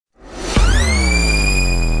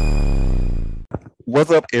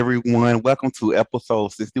What's up, everyone? Welcome to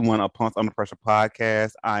episode 61 of Punks Under Pressure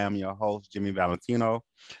podcast. I am your host, Jimmy Valentino.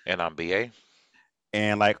 And I'm BA.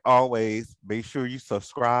 And like always, be sure you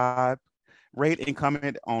subscribe, rate, and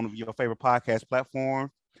comment on your favorite podcast platform.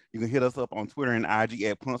 You can hit us up on Twitter and IG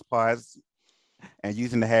at Punks Pods and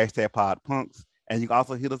using the hashtag PodPunks. And you can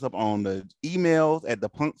also hit us up on the emails at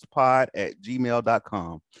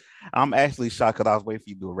thepunkspod@gmail.com. I'm actually shocked because I was waiting for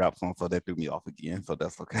you to do a rap song, so that threw me off again. So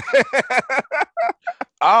that's okay.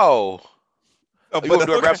 Oh, Oh, you want but me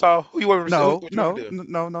to do a okay. rap song? Who you want me to? No, What you want me no, to do?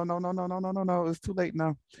 no, no, no, no, no, no, no, no, no. It's too late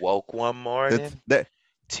now. Woke one That's morning, that.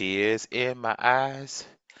 tears in my eyes.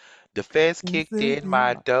 The feds Is kicked it in in my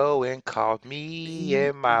my door and caught me baby,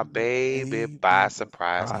 and my baby baby, by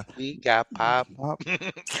surprise. by We got popped, pop?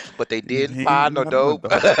 but they didn't find no Ain't no dope. dog.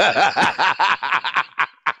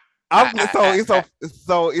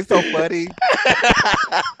 So it's so funny.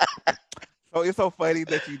 So it's so funny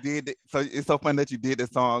that you did. So it's so funny that you did the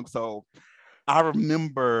song. So I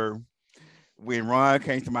remember when Ron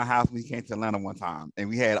came to my house. We came to Atlanta one time, and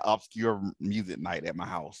we had obscure music night at my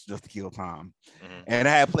house just to kill time. Mhm. And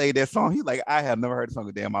I had played that song. He's like, I have never heard the song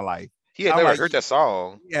a day in my life. He had I'm never like, heard that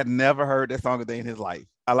song. he had never heard that song a day in his life.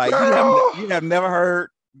 I like Girl, you have never heard.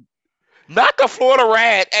 not the Florida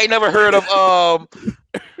Rat. Ain't never heard of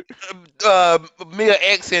Mia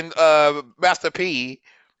X and Master P.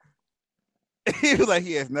 He was like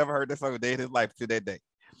he has never heard that song a day in his life to that day.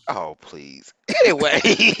 Oh, please. Anyway,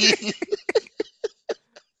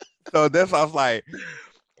 So that's why I was like,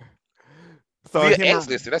 so Mia him X, and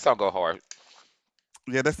listen, that song go hard.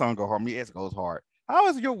 yeah, that song go hard. Me, it goes hard. How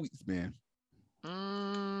was your weeks been?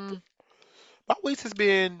 Mm, my week has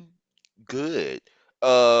been good.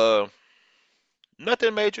 Uh,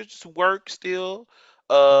 Nothing major, just work still.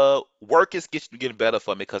 Work is getting better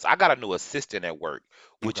for me because I got a new assistant at work,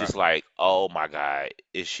 which Okay. is like, oh my God,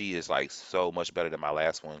 she is like so much better than my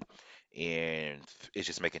last one, and it's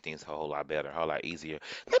just making things a whole lot better, a whole lot easier.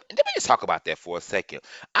 Let me just talk about that for a second.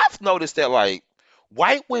 I've noticed that like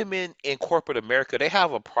white women in corporate America, they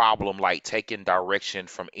have a problem like taking direction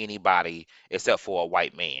from anybody except for a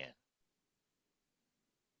white man.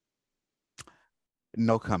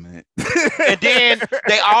 No comment. And then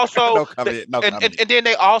they also No comment. No comment. and then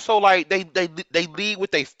they also like they lead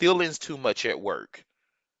with their feelings too much at work.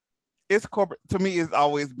 It's corporate to me. It's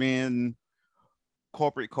always been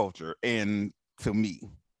corporate culture, and to me,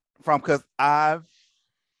 from because I've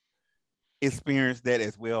experienced that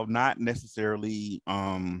as well. Not necessarily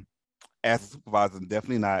as a supervisor,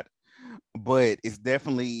 definitely not, but it's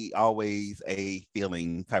definitely always a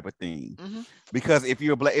feeling type of thing. Hmm. Because if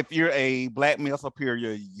you're a black male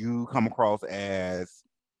superior, you come across as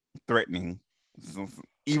threatening,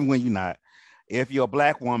 even when you're not. If you're a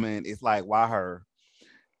black woman, it's like why her.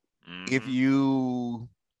 If Hmm. you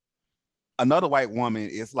another white woman,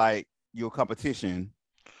 it's like your competition.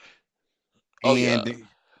 Oh yeah. And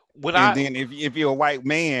When and I then if you're a white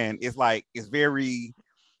man, it's like it's very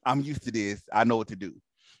I'm used to this. I know what to do.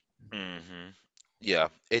 hmm Yeah,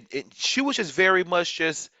 she was just very much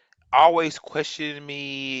just always questioning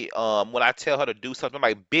me. When I tell her to do something, I'm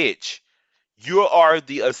like, bitch, you are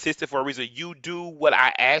the assistant for a reason. You do what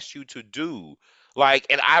I asked you to do. Like,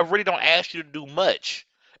 and I really don't ask you to do much.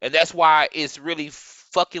 And that's why it's really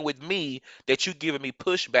fucking with me that you giving me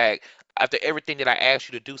pushback after everything that I asked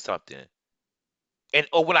you to do something. And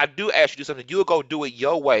or when I do ask you to do something, you'll go do it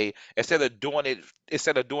your way instead of doing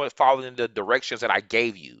it following the directions that I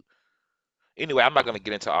gave you. Anyway, I'm not gonna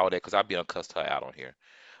get into all that because I'll be cussed her out on here.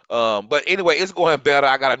 But anyway, it's going better.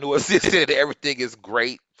 I got a new assistant. Everything is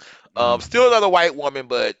great. Mm, Still another white woman,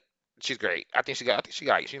 but she's great. She's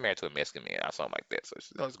married to a Mexican man or something like that.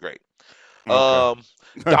 So it's great. okay. Um,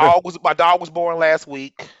 my dog was born last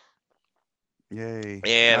week, Yay.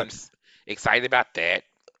 and I'm excited about that.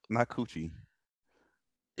 Not coochie.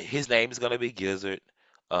 His name is gonna be Gizzard.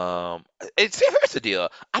 Here's the deal.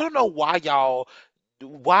 I don't know why y'all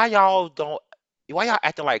don't why y'all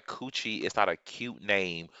acting like Coochie is not a cute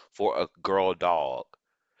name for a girl dog.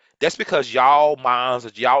 That's because y'all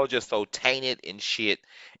are just so tainted and shit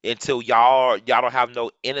until y'all don't have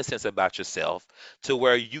no innocence about yourself to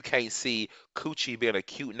where you can't see Coochie being a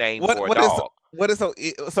cute name What for a what is dog. what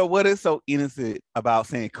is so innocent about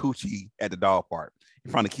saying coochie at the dog park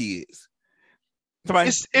in front of kids?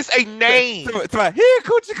 Somebody, It's a name. somebody here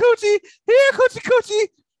coochie coochie, here coochie coochie.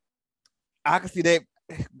 I can see that.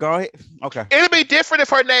 Go ahead. Okay. It'd be different if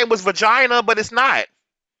her name was Vagina, but it's not.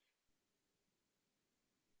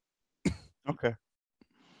 Okay.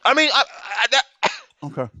 I mean,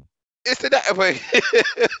 Okay. it's that way.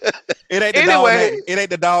 It ain't the dog Anyway, name. It ain't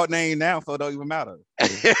the dog name now, so it don't even matter.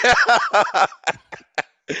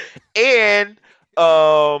 and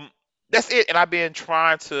Um, that's it. And I've been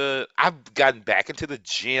trying to. I've gotten back into the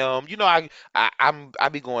gym. You know, I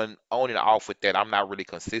be going on and off with that. I'm not really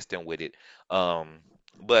consistent with it. Um,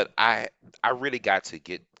 but I really got to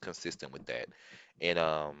get consistent with that, and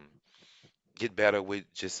get better with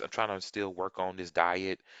just. I'm trying to still work on this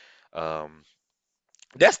diet. Um,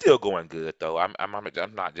 that's still going good though. I'm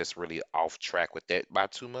not just really off track with that by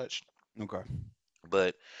too much. Okay.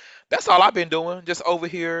 But that's all I've been doing. Just over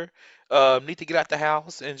here. Need to get out the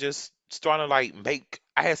house and just starting to like make.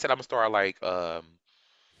 I had said I'm gonna start like uh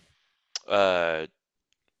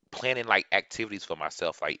planning like activities for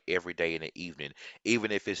myself like every day in the evening,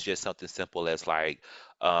 even if it's just something simple as like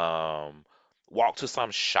um walk to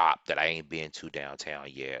some shop that I ain't been to downtown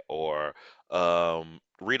yet, or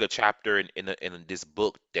read a chapter in this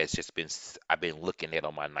book that's just I've been looking at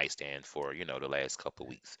on my nightstand for the last couple of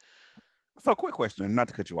weeks. So, quick question, not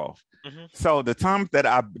to cut you off. Hmm. So, the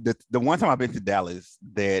one time I've been to Dallas,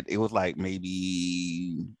 that it was like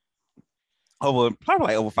maybe probably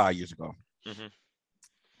like over 5 years ago. Hmm.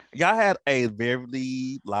 Y'all had a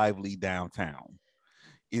very lively downtown.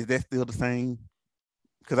 Is that still the same?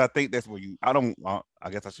 Because I think that's where you. I don't. I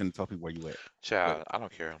guess I shouldn't tell people where you at. But Child, I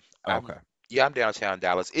don't care. I'm okay, Yeah, I'm downtown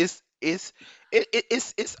Dallas. It's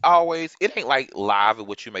always, it ain't like live at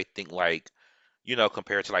what you may think, like,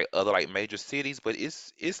 compared to like other like major cities, but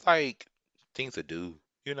it's like things to do,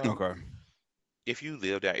 you know. okay, If you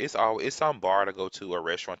live down, it's some bar to go to, a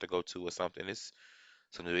restaurant to go to, or something. It's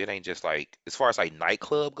something. It ain't just like, as far as like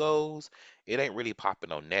nightclub goes, it ain't really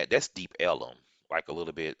popping on that. That's Deep Ellum, like a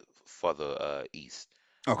little bit further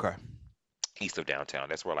okay. east of downtown.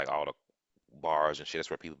 That's where like all the bars and shit. That's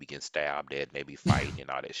where people be getting stabbed at, maybe fighting and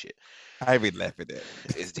all that shit. I even laugh at that.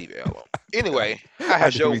 It's Deep Ellum. Anyway, how I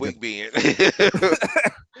has didn't your mean to. week been?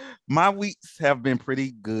 My weeks have been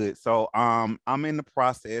pretty good. So I'm in the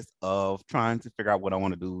process of trying to figure out what I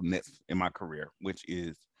want to do next in my career, which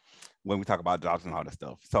is when we talk about jobs and all that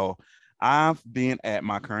stuff. So I've been at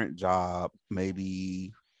my current job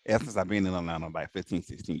maybe ever since I've been in Atlanta, like 15,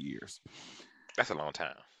 16 years. That's a long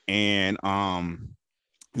time. And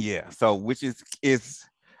yeah, so which is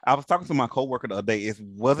I was talking to my coworker the other day. It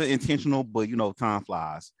wasn't intentional, but time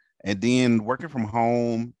flies. And then working from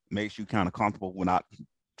home makes you kind of comfortable when not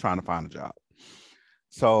trying to find a job.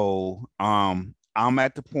 So I'm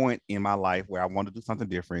at the point in my life where I want to do something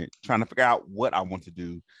different, trying to figure out what I want to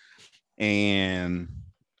do, and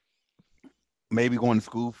maybe going to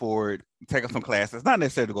school for it, taking some classes, not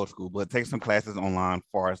necessarily to go to school, but take some classes online as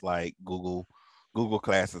far as like Google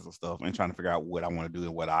classes and stuff, and trying to figure out what I want to do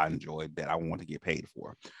and what I enjoy that I want to get paid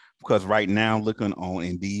for. Because right now, looking on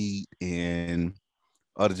Indeed and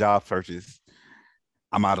other job searches,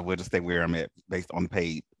 I might as well just stay where I'm at based on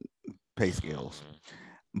the pay scales. Mhm.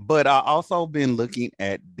 But I also been looking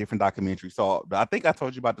at different documentaries. So I think I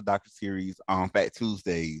told you about the docu series on Fat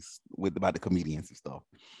Tuesdays with about the comedians and stuff.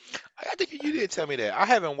 I think you did tell me that. I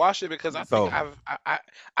haven't watched it because I think So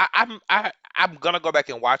I'm gonna go back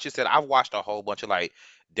and watch it. Said I've watched a whole bunch of like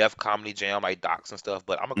Def Comedy Jam, like docs and stuff,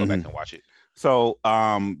 but I'm gonna go back mhm. and watch it. So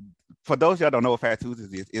for those y'all don't know what Fat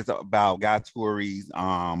Tuesdays is, it's about Guy Tory's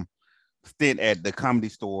stint at the Comedy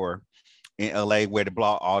Store in LA where they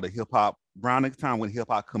brought all the hip hop around the time when hip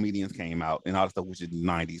hop comedians came out and all the stuff, which is the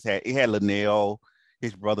 90s. It had Linnell,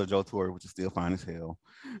 his brother Joe Torre, which is still fine as hell.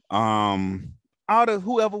 Um, all the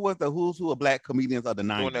whoever was the who's who of black comedians of the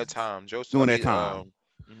During that 90s time, Joe, I during that mean, time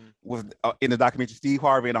mhm. was in the documentary Steve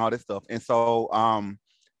Harvey and all this stuff. And so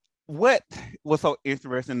what was so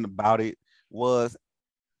interesting about it was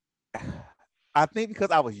I think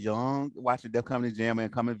because I was young watching Def Comedy Jam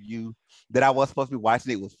and Coming View, that I was supposed to be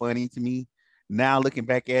watching it was funny to me. Now looking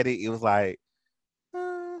back at it, it was like,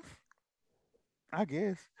 uh, I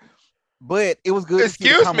guess, but it was good to see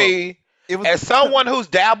the Excuse come up. me, It was as someone who's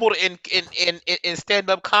dabbled in stand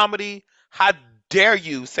up comedy, how dare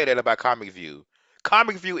you say that about Comic View?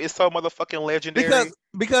 Comic View is so motherfucking because legendary.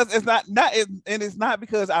 it's not and it's not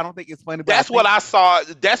because I don't think it's funny, but I That's what think I saw.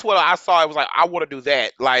 That's what I saw. It was like, I want to do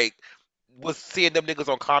that. Like, was seeing them niggas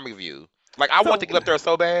on Comic View. Like, I want to so. get up there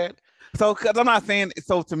so bad. So, because I'm not saying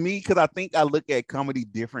so to me, because I think I look at comedy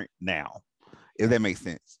different now, if that makes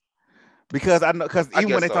sense. Because I know, I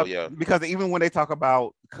guess so. Yeah. because even when they talk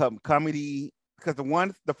about comedy, because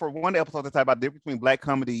for one episode they talk about the difference between black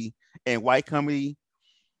comedy and white comedy,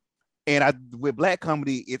 and with black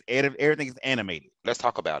comedy, everything is animated, Let's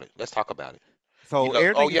talk about it. Let's talk about it. so Oh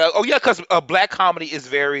everything is yeah, because black comedy is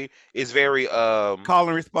very call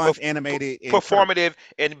and response perf- per- animated and performative.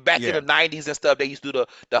 And back in yeah, the '90s and stuff, they used to do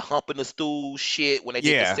the hump in the stool shit when they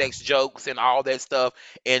did the yeah, sex jokes and all that stuff.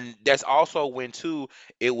 And that's also when too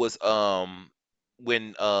it was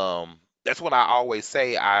when That's what I always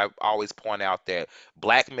say. I always point out that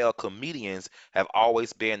black male comedians have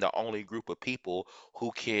always been the only group of people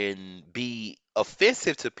who can be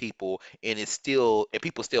offensive to people and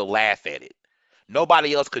people still laugh at it.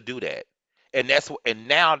 Nobody else could do that. And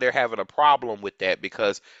now they're having a problem with that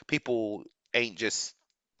because people ain't just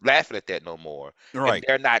laughing at that no more. And Right.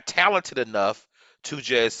 they're not talented enough to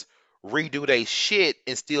just redo their shit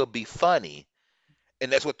and still be funny.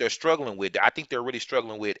 And that's what they're struggling with. I think they're really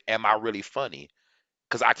struggling with, am I really funny?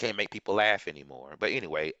 Because I can't make people laugh anymore. But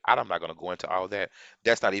anyway, I'm not going to go into all that.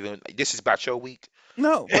 That's not even, this is about your week.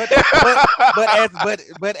 No, but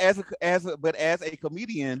as a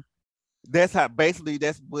comedian, that's how basically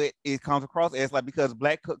that's what it comes across as, like, because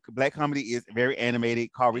black comedy is very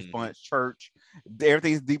animated, call Hmm. response, church,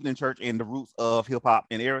 everything's deep in church and the roots of hip hop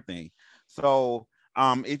and everything. So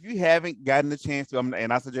if you haven't gotten the chance to,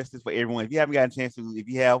 and I suggest this for everyone, if you haven't gotten a chance to, if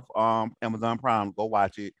you have Amazon Prime, go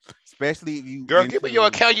watch it, especially if you Girl, give me your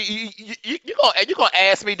into. account. You gonna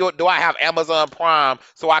ask me, do I have Amazon Prime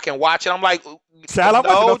so I can watch it? I'm like, Child, I'm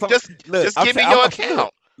watching no, on some. Look, just give me your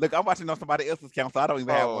account. look, I'm watching on somebody else's account, so I don't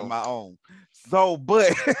even have one of Oh, my own. So,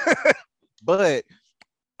 but but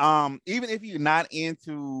even if you're not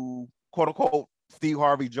into quote unquote Steve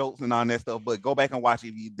Harvey jokes and all that stuff, but go back and watch it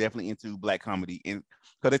if you're definitely into black comedy, and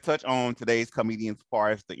because they touch on today's comedians as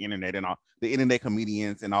far as the internet and all the internet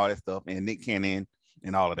comedians and all that stuff, and Nick Cannon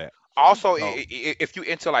and all of that. also, So if you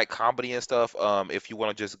into like comedy and stuff, if you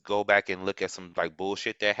want to just go back and look at some like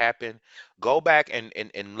bullshit that happened, go back and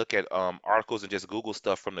look at articles and just Google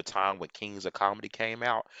stuff from the time when Kings of Comedy came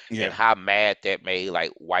out and yeah, how mad that made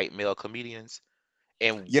like white male comedians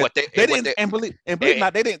and yeah, they didn't, and believe it or and,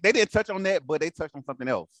 not, they didn't touch on that, but they touched on something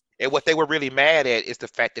else. and what they were really mad at is the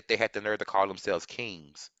fact that they had the nerve to call themselves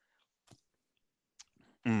kings.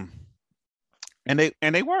 Mm. And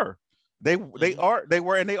they were. Hmm. They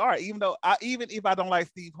were and they are. Even though even if I don't like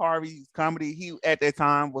Steve Harvey's comedy, he at that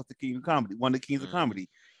time was the king of comedy, one of the kings of Hmm. comedy.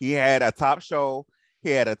 He had a top show. He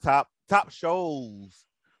had a top shows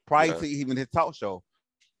prior Yeah. to even his talk show.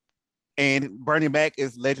 And Bernie Mac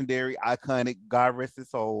is legendary, iconic. God rest his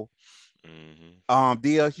soul. Hmm.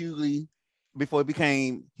 DL Hughley, before it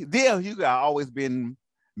became DL Hughley, I always been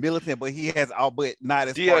militant, but he has all but not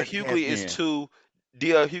as far D.L. as he has Hughley is been. too.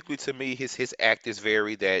 D.L. Hughley to me, his act is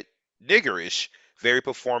very that niggerish, very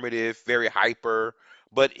performative, very hyper.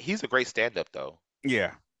 But he's a great stand-up though.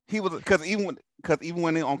 Yeah, he was because even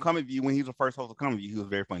when on Comic View, when he was the first host of Comic View, he was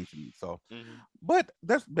very funny to me. So, Hmm. but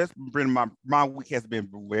that's been my week has been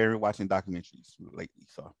very watching documentaries lately.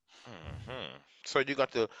 So Hmm. So you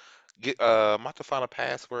got to get I'm about to find a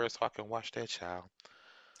password so I can watch that child.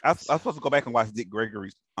 I So- was supposed to go back and watch Dick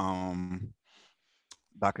Gregory's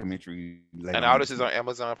documentary later on And this all week. this is on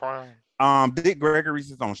Amazon Prime. Dick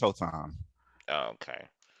Gregory's is on Showtime. Okay.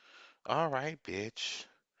 All right, bitch.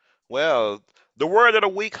 Well, the word of the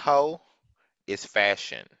week, ho, is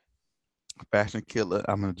fashion. Fashion killer.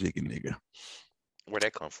 I'm a jiggy nigga. Where'd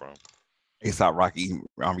that come from? ASAP Rocky,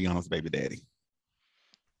 Rihanna's baby daddy.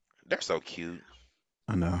 They're so cute.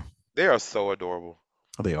 I know They are so adorable.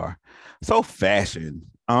 they are. So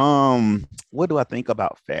fashion. What do I think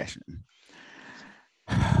about fashion?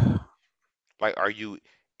 Like, are you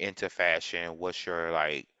into fashion? What's your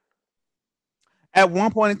like? At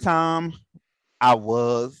one point in time, I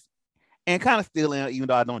was, and kind of still am, even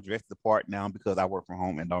though I don't dress the part now because I work from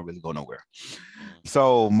home and don't really go nowhere. Mm,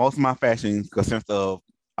 So most of my fashion consists of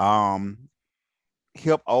um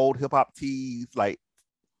old hip hop tees, like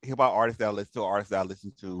hip hop artists that I listen to, artists that I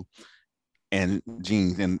listen to, and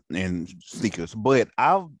jeans and sneakers. But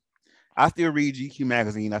I still read GQ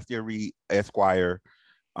magazine. I still read Esquire.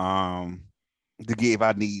 Um, to get if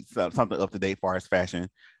I need something up to date as far as fashion.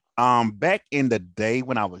 Back in the day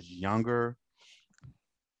when I was younger,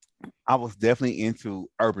 I was definitely into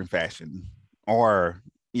urban fashion, or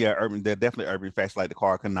yeah, urban. They're definitely urban fashion, like the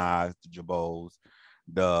Carcanais, the Jabos,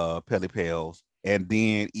 the Pelly Pels, and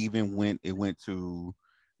then even when it went to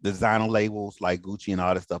designer labels like Gucci and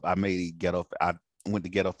all that stuff, I made it ghetto. I went the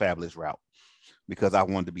ghetto fabulous route because I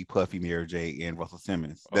wanted to be Puffy, Mary J, and Russell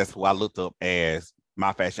Simmons. That's who I oh, looked up as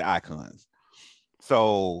my fashion icons.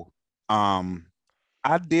 So, um,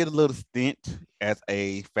 I did a little stint as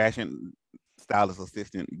a fashion stylist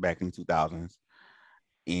assistant back in the 2000s,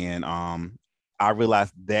 and I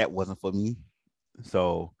realized that wasn't for me.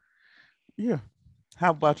 So, yeah.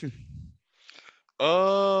 How about you?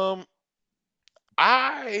 um,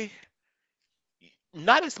 I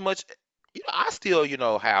not as much. I still,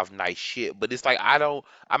 have nice shit, but it's like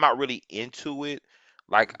I'm not really into it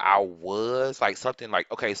like I was. Like something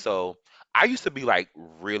like, okay, so I used to be like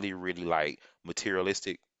really, really like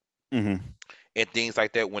materialistic, Mm-hmm. and things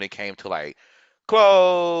like that when it came to like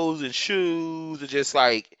clothes and shoes and just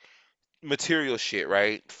like material shit,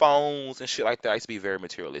 right? Phones and shit like that. I used to be very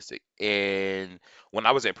materialistic. And when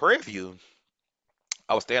I was at Prairie View,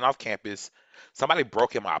 I was staying off campus. Somebody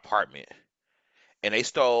broke in my apartment and they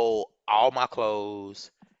stole all my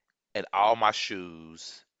clothes and all my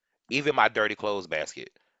shoes, even my dirty clothes basket.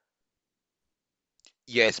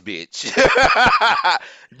 Yes, bitch.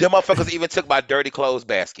 Them motherfuckers even took my dirty clothes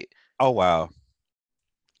basket. Oh wow.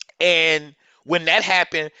 And when that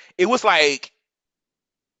happened, it was like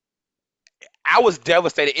I was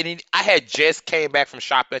devastated. I had just came back from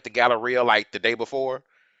shopping at the Galleria like the day before.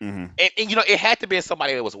 Hmm. And you know, it had to be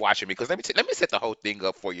somebody that was watching me because let me set the whole thing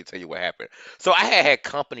up for you. Tell you what happened. So I had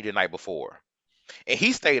company the night before, and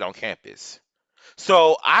he stayed on campus.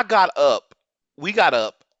 So I got up, we got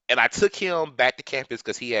up, and I took him back to campus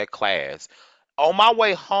because he had class. On my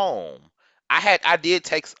way home, I did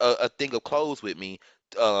take a thing of clothes with me,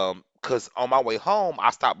 because on my way home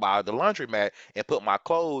I stopped by the laundromat and put my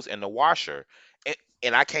clothes in the washer, and,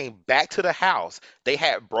 and I came back to the house. They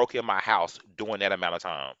had broken my house during that amount of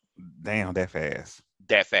time Damn, that fast.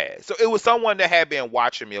 that fast. So it was someone that had been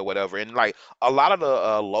watching me or whatever. And like a lot of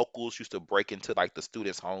the locals used to break into like the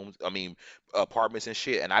students' homes, I mean, apartments and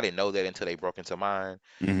shit. And I didn't know that until they broke into mine.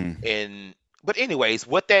 Hmm. And but anyways,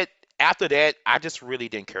 what that after that, I just really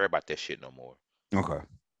didn't care about that shit no more. Okay.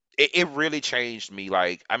 It really changed me.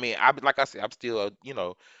 Like I mean, I like I said, I'm still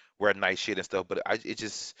wear nice shit and stuff, but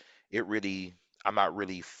it really I'm not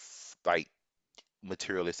really like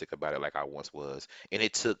materialistic about it like I once was. And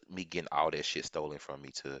it took me getting all that shit stolen from me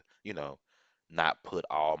to, not put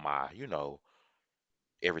all my,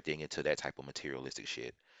 everything into that type of materialistic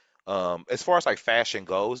shit. As far as like fashion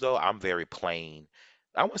goes though, I'm very plain.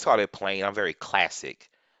 I wouldn't call it plain, I'm very classic.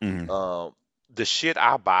 Hmm. Um, the shit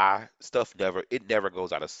I buy, stuff never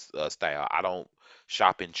goes out of style. I don't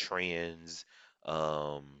shop in trends.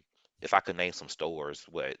 Um, if I could name some stores,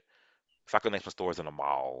 if I could name some stores in a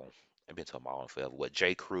mall, I've been to a mall in forever. What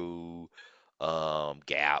J. Crew,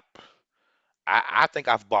 Gap. I think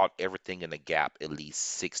I've bought everything in the Gap at least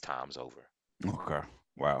 6 times over. Okay.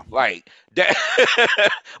 Wow. Like that,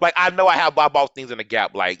 like I bought things in the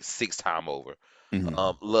Gap like 6 times over. Hmm.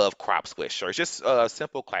 Love crop sweatshirts, just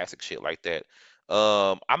simple classic shit like that.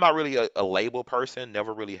 I'm not really a label person,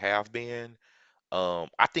 never really have been.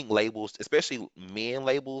 I think labels, especially men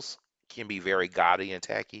labels, can be very gaudy and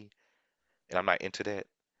tacky, and I'm not into that.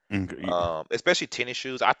 Okay. Especially tennis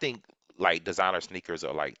shoes. I think like designer sneakers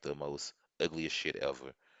are like the most ugliest shit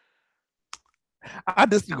ever. I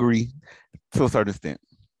disagree to a certain extent.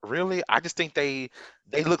 Really, I just think they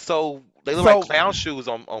look like So clown shoes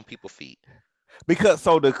on people's feet. because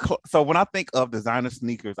so when I think of designer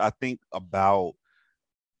sneakers, I think about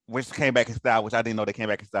which came back in style, which I didn't know they came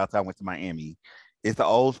back in style until I went to Miami. It's the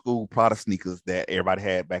old school Prada sneakers that everybody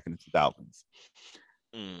had back in the 2000s.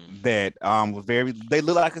 Mm, That was very. They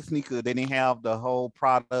look like a sneaker. They didn't have the whole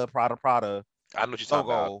Prada I know what you're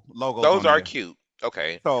talking about. logos Those on are there. cute.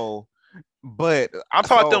 Okay, So, but I'm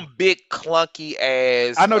talking about so them big clunky I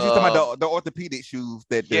ass. know what you're talking about the orthopedic shoes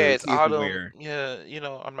that the Yes, kids all be them. wearing.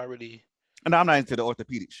 Yeah, I'm not really. And I'm not into the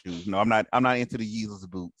orthopedic shoes. No, I'm not. I'm not into the Yeezus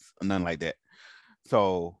boots or nothing like that.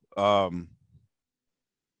 So, what I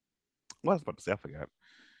was about to say, I forgot.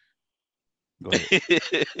 Go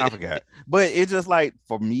ahead. I forgot. But it's just like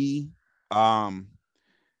for me, um,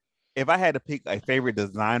 if I had to pick a favorite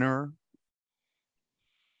designer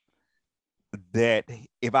that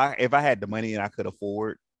if I had the money and I could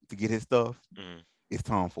afford to get his stuff, Mm. it's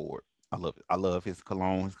Tom Ford. I love it. I love his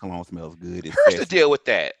cologne. His cologne smells good. It's Here's the sexy. deal with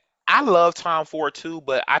that. I love Tom Ford too,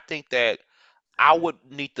 but I think that I would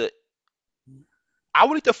need to I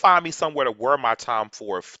would need to find me somewhere to wear my Tom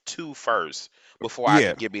Ford to first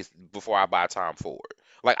Yeah. before I buy Tom Ford.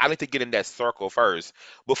 Like I need to get in that circle first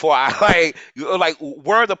before I like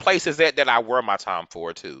where are the places that I wear my Tom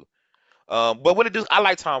Ford to. But when it does, I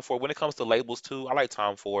like Tom Ford. When it comes to labels too, I like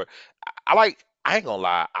Tom Ford. I ain't gonna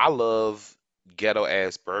lie, I love ghetto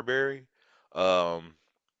ass Burberry. Um,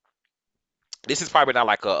 this is probably not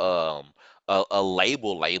like a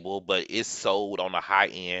label, but it's sold on the high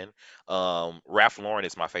end. Ralph Lauren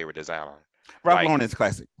is my favorite designer. Ralph Like Lauren is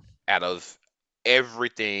classic. out of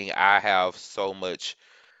everything, I have so much.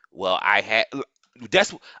 Well,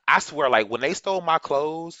 that's I swear, like when they stole my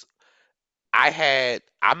clothes,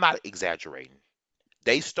 I'm not exaggerating.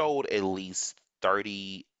 They stole at least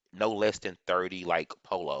 30, no less than 30 like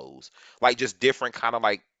polos. Like just different kind of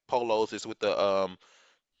like polos just with the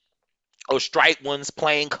striped ones,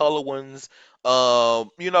 plain color ones,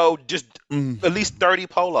 just Mm. at least 30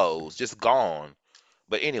 polos just gone.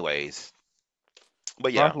 But anyways,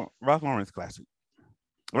 But yeah, Ralph Lauren's classic.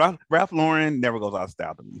 Ralph Lauren never goes out of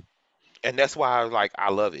style to me. and that's why like I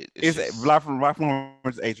love it. It's It's just Ralph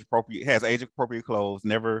Lauren's age appropriate, has age appropriate clothes.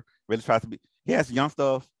 Never really tries to be. He has young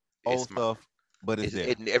stuff, old it's my stuff, but it's there.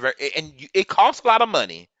 it never and it costs a lot of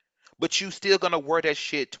money, but you still gonna wear that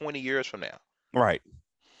shit 20 years from now, Right.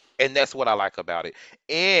 and that's what I like about it.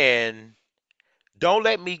 And don't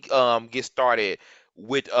let me get started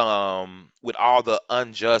with all the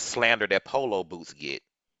unjust slander that polo boots get.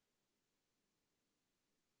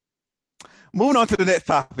 Moving on to the next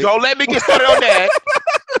topic. Don't let me get started on that.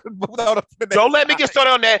 Moving on to the Don't next let me get topic.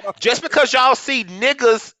 started on that. Just because y'all see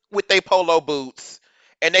niggas with they polo boots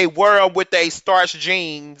and they wear them with they starched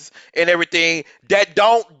jeans and everything, that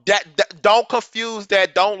don't confuse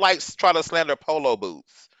that. Don't like try to slander polo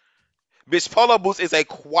boots. Bitch, polo boots is a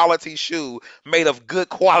quality shoe made of good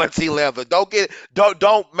quality leather.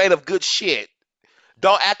 Don't made of good shit.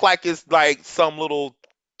 Don't act like it's like some little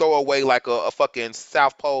throwaway like a fucking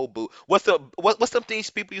South Pole boot. What's some things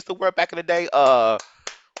people used to wear back in the day?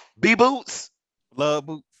 B boots. Love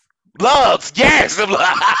boots. Lugs, yes,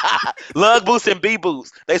 lug boots and B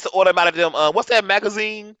boots. They used to order them out of them. What's that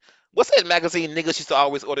magazine? What's that magazine niggas used to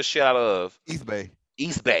always order shit out of? East Bay.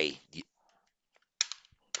 East Bay.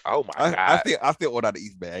 Oh my I god, still order out of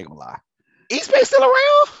East Bay. I ain't gonna lie. East Bay still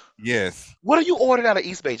around? Yes. What are you ordering out of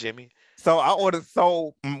East Bay, Jimmy? So I ordered.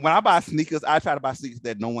 So when I buy sneakers, I try to buy sneakers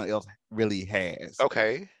that no one else really has.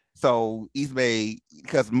 Okay. So East Bay,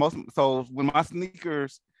 because most. So when my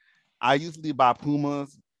sneakers, I usually buy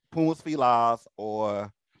Pumas, Filas,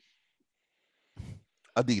 or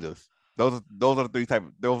Adidas. Those are the three type.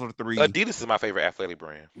 Those are the three. Adidas is my favorite athletic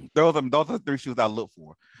brand. Those are the three shoes I look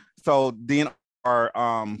for. So then are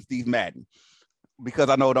Steve Madden, because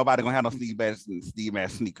I know nobody gonna have no Steve Madden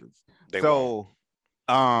sneakers. They So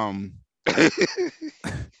um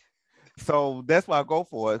so that's why I go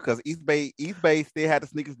for it, because East Bay still had the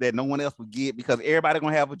sneakers that no one else would get, because everybody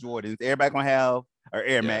gonna have a Jordans, everybody gonna have or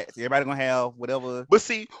Air yeah. Max, everybody gonna have whatever. But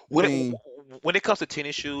see, I mean, when it comes to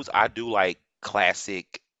tennis shoes, I do like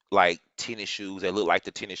classic like tennis shoes that look like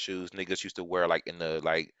the tennis shoes niggas used to wear like in the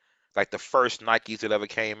like the first Nikes that ever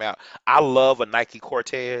came out. I love a Nike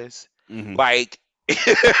Cortez. mhm. Like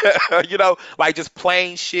like just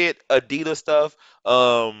plain shit Adidas stuff.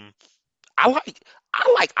 Um I like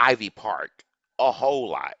I like Ivy Park a whole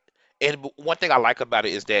lot. And one thing I like about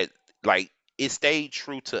it is that like it stayed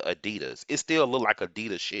true to Adidas. It still looked like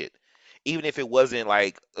Adidas shit. Even if it wasn't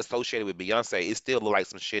like associated with Beyonce, it still looked like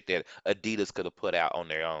some shit that Adidas could have put out on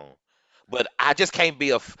their own. But I just can't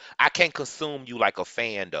I can't consume you like a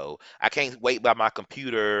fan though. I can't wait by my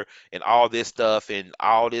computer and all this stuff and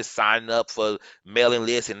all this signing up for mailing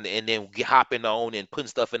lists and then hopping on and putting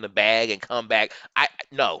stuff in the bag and come back. I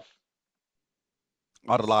no.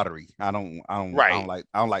 Or the lottery. Right.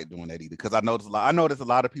 I don't like doing that either, because I notice a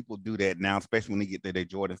lot of people do that now, especially when they get their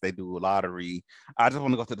Jordans. They do a lottery. I just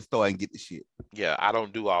want to go to the store and get the shit. Yeah, I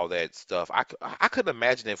don't do all that stuff. I couldn't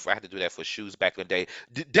imagine if I had to do that for shoes back in the day.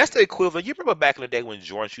 That's the equivalent. You remember back in the day when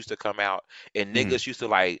Jordans used to come out and Mhm. niggas used to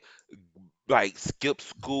like skip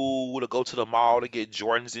school to go to the mall to get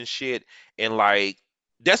Jordans and shit. And like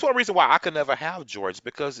that's one reason why I could never have Jordans,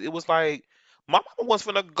 because it was like my mama was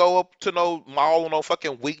finna go up to no mall on no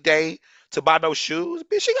fucking weekday to buy no shoes.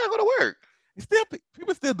 Bitch, she gotta go to work. Still,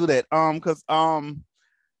 people still do that. Because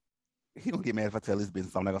he gonna get mad if I tell his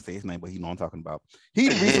business. I'm not gonna say his name, but he know what I'm talking about. He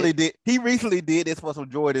recently did this for some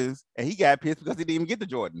Jordans, and he got pissed because he didn't even get the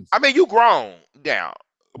Jordans. I mean, you grown now,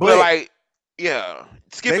 but But like, yeah,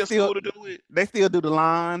 skipping school to do it. they still do the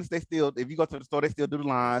lines. They still, if you go to the store, they still do the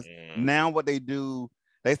lines. Mm, Now what they do,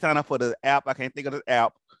 they sign up for the app. I can't think of the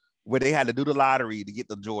app where they had to do the lottery to get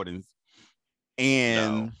the Jordans. no,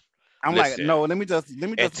 And I'm like, listen. no, let me just get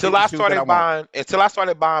the shoes that I want. Until I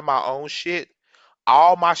started buying my own shit,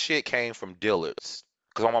 all my shit came from dealers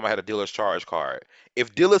because my mama had a dealer's charge card.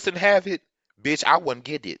 If dealers didn't have it, bitch, I wouldn't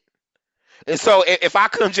get it. And so if I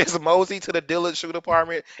couldn't just mosey to the dealer's shoe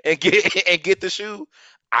department and get and get the shoe,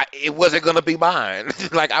 it wasn't gonna be mine.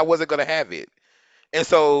 Like I wasn't gonna have it. And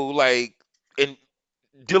so like and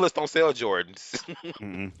dealers don't sell Jordans.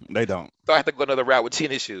 They don't. So I have to go another route with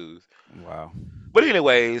tennis shoes. Wow. But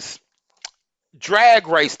anyways, drag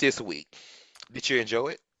race this week. Did you enjoy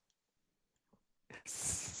it?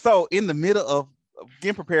 So in the middle of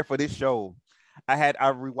getting prepared for this show, I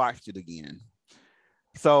rewatched it again.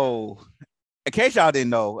 So in case y'all didn't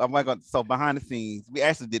know, I'm not gonna. So behind the scenes, we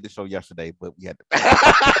actually did the show yesterday, but we had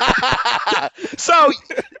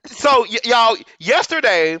so y'all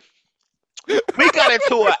yesterday we got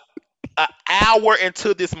into an hour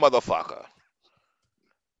into this motherfucker.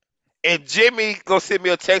 And Jimmy go send me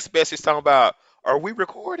a text message talking about, Are we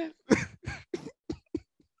recording?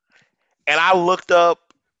 And I looked up,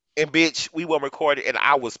 and bitch, we were recording, and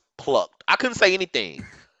I was plucked. I couldn't say anything.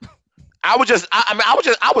 I was just,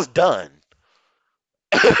 I was done.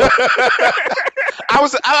 I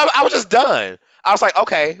was just done. I was like,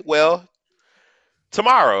 okay, well,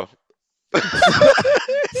 tomorrow.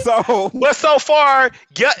 So But so far,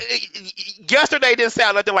 yesterday didn't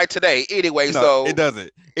sound nothing like today. Anyway, no, it so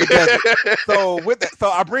doesn't. It doesn't. So with that, so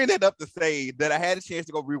I bring that up to say that I had a chance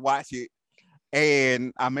to go rewatch it,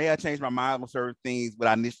 and I may have changed my mind on certain things, but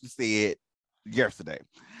I initially said yesterday.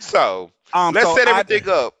 so let's So set everything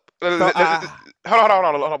up. so I, Hold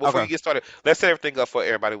on. Before okay. you get started, let's set everything up for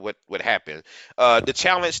everybody. What happened? The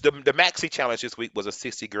challenge, the maxi challenge this week was a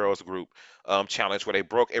 60 girls group challenge where they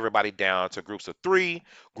broke everybody down to groups of three.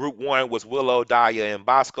 Group one was Willow, Daya, and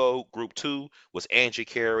Bosco. Group two was Angie,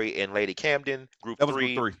 Carey, and Lady Camden. That was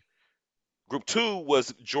group three. Group two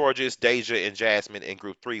was Georges, Deja, and Jasmine, and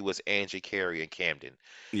group three was Angie, Carey, and Camden.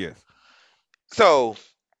 Yes. So,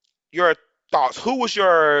 your thoughts? Who was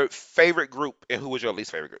your favorite group, and who was your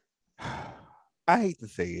least favorite group? I hate to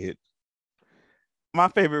say it. My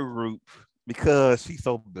favorite group, because she's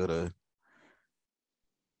so bitter,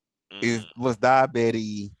 is Mm, was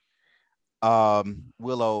Diabetes,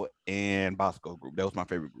 Willow, and Bosco group. That was my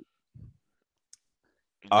favorite group.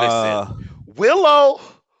 listen, Uh, Willow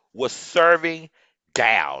was serving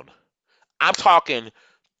down. I'm talking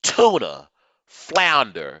tuna,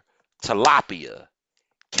 flounder, tilapia,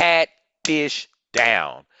 catfish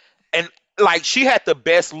down, and like she had the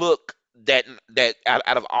best look that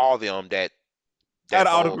out of all of them that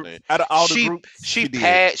whole thing. out of all the groups, she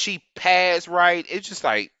did. She passed right. It's just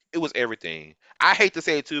like it was everything. I hate to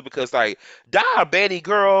say it too because like Diabetes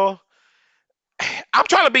girl, I'm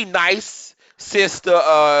trying to be nice since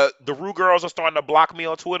the Rue girls are starting to block me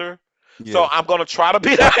on Twitter. So Yes. I'm gonna try to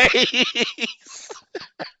be nice.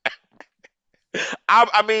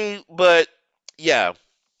 I mean, but yeah.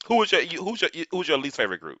 Who's your least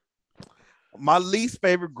favorite group? My least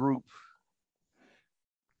favorite group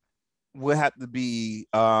would have to be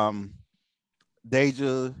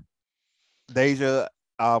Deja, Deja,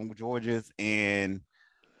 Georges, and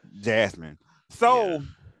Jasmine. Yeah.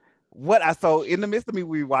 So in the midst of me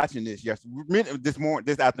rewatching this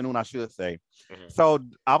this afternoon, I should say. Hmm. So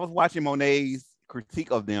I was watching Monet's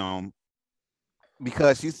critique of them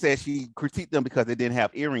because she said she critiqued them because they didn't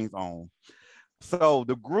have earrings on. So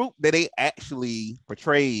the group that they actually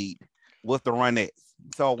portrayed was the Ronettes.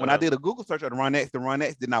 So when I Uh-huh. did a Google search of the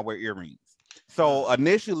Ronettes did not wear earrings. Mm. So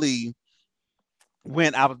initially,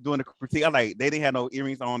 when I was doing the critique, I like they didn't have no earrings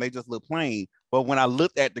on; they just looked plain. But when I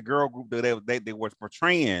looked at the girl group that they were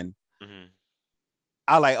portraying, Hmm.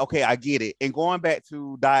 I like okay, I get it. And going back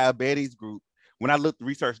to Diabetes group, when I looked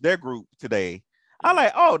research their group today, I Hmm.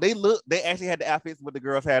 like they actually had the outfits what the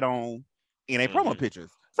girls had on in a promo Hmm.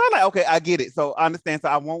 pictures. So I'm like, okay, I get it. So I understand. So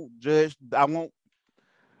I won't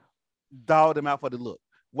dog them out for the look.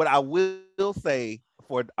 What I will say for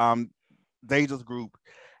Deja's group,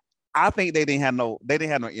 I think they didn't have no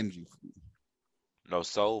energy. No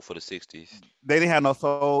soul for the '60s. They didn't have no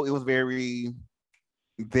soul. It was very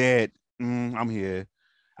that I'm here.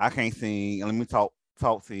 I can't sing. Let me talk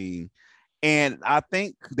sing. And I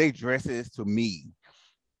think they dresses to me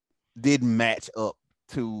didn't match up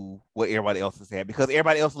to what everybody else has had because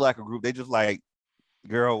everybody else was like a group. They just like,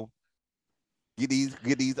 girl, get these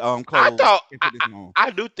I clothes thought and put this on.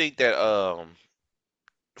 I do think that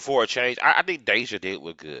for a change, I think Deja did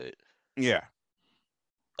look good. Yeah.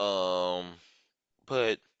 Um,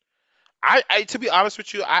 but I to be honest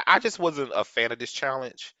with you, I just wasn't a fan of this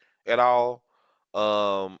challenge at all.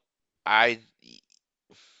 Um, I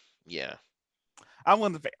yeah. I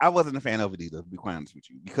wasn't a fan of it either, to be quite honest with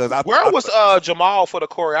you, because Where was Jamal for the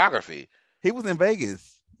choreography? he was in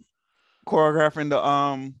Vegas choreographing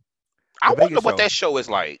I the wonder Vegas what show. that show is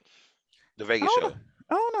like. The I Vegas don't show. know.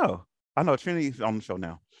 I don't know. I know Trinity's on the show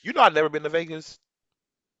now. You know, I've never been to Vegas,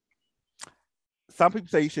 Some people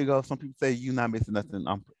say you should go. Some people say you're not missing nothing.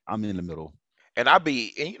 I'm in the middle. and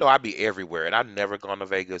you know, I be everywhere, and I've never gone to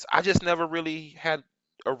Vegas. I just never really had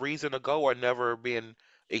a reason to go, or never been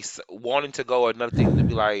wanting to go, or nothing to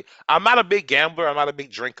be like. I'm not a big gambler. I'm not a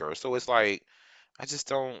big drinker, so it's like I just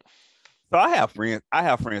don't. So I have friends. I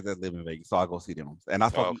have friends that live in Vegas, so I go see them. And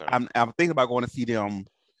Oh, okay. I'm thinking about going to see them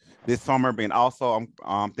this summer. But also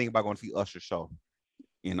I'm thinking about going to see Usher show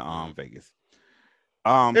in Mm. Vegas.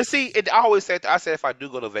 Um, And see, it I always said I said if I do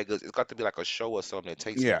go to Vegas, it's got to be like a show or something that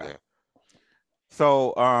takes me yeah. there.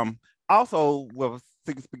 So also well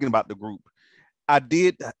speaking about the group, I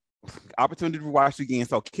did opportunity to watch again.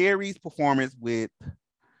 So Carrie's performance with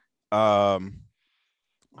um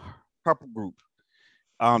Purple Group.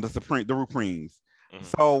 the Rupremes.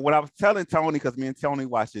 Mhm. So when I was telling Tony, because me and Tony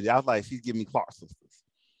watched it, I was like, she's giving me Clark sisters.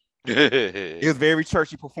 It was very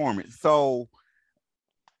churchy performance. So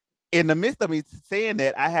in the midst of me saying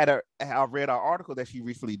that, I read an article that she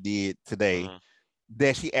recently did today Mhm.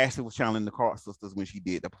 that she actually was channeling the Clark sisters when she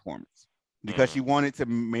did the performance because she Mhm. wanted to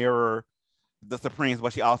mirror the Supremes,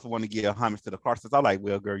 but she also wanted to give homage to the Clark sisters. I'm like,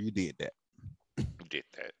 well, girl, you did that. You did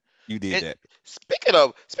that. You did And that. speaking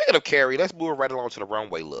of Carrie, let's move right along to the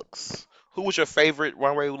runway looks. Who was your favorite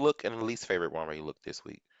runway look and the least favorite runway look this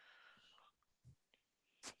week?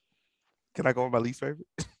 Can I go with my least favorite?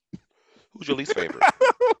 Who's your least favorite?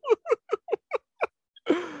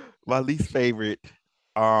 My least favorite,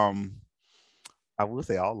 um, I will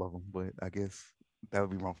say all of them, but I guess that would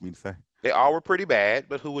be wrong for me to say. They all were pretty bad,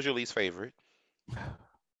 but who was your least favorite?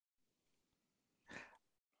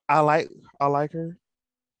 I like I like her,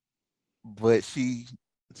 but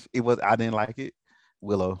I didn't like it.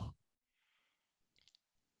 Willow.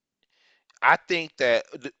 I think that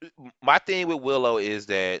my thing with Willow is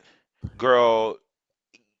that girl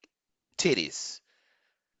titties.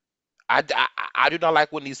 I do not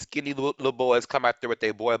like when these skinny little boys come out there with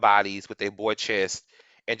their boy bodies, with their boy chest,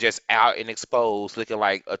 and just out and exposed, looking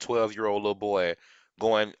like a 12-year-old little boy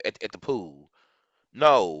going at the pool.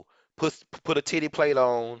 No, put a titty plate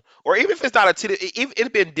on, or even if it's not a titty, if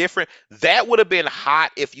it'd been different. That would have been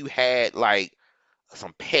hot if you had like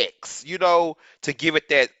some pecs, to give it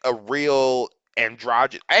that a real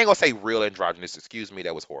androgynous. I ain't gonna say real androgynous. Excuse me,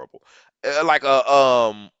 that was horrible. Like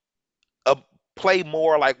a play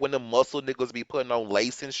more like when the muscle niggas be putting on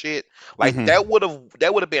lace and shit. Like Hmm. that would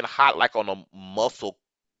have been hot like on a muscle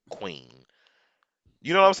queen.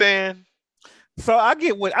 You know what I'm saying? So I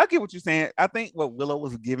get what you're saying. I think what Willow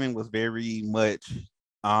was giving was very much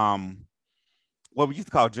um what we used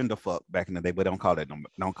to call gender fuck back in the day, but don't call that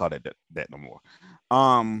no more.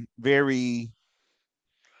 Very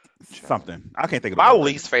Child. something. I can't think of the My word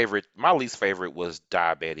right least now. favorite, my least favorite was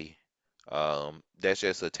Diabetes. That's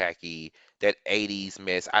just a tacky that 80s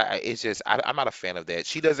mess. It's just I'm not a fan of that.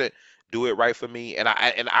 She doesn't do it right for me, and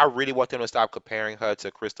I really want them to stop comparing her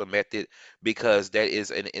to Crystal Method because that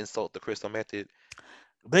is an insult to Crystal Method.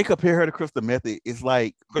 They compare her to Crystal Method. It's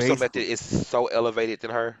like Crystal Method basically is so elevated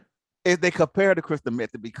than her. if they compare her to Crystal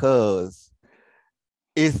Method because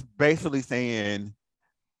it's basically saying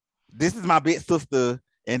this is my big sister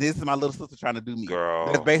and this is my little sister trying to do me.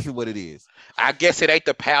 That's Girl, basically what it is. I guess it ain't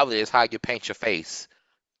the palette, it's how you paint your face.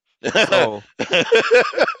 So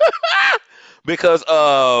Because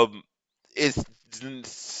it's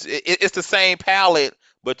it's the same palette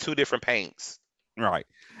but two different paints. right.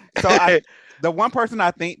 So I the one person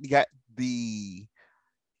I think got the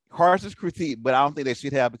harshest critique, but I don't think they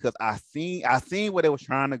should have because I seen where they was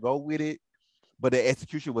trying to go with it, but the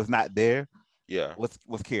execution was not there. Yeah.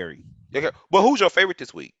 Was Carrie? Okay. Well, who's your favorite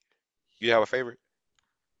this week? You have a favorite?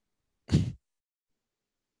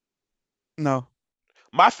 No.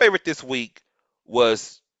 My favorite this week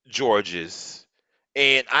was George's.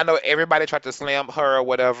 And I know everybody tried to slam her or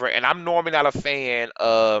whatever, and I'm normally not a fan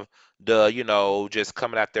of just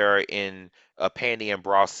coming out there in a panty and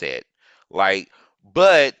bra set. Like,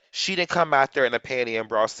 but she didn't come out there in a panty and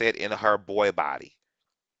bra set in her boy body.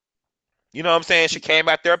 You know what I'm saying? She She came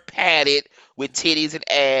out there padded with titties and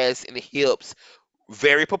ass and hips,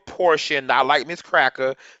 very proportioned, not like Miss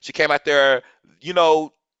Cracker. She came out there, you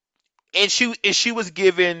know, and she was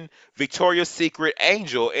given Victoria's Secret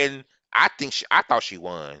Angel, and I thought she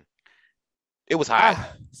won. It was hot.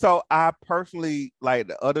 I personally like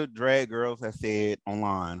the other drag girls have said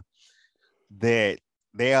online that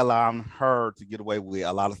they allowed her to get away with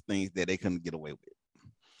a lot of things that they couldn't get away with.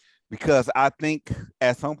 Because I think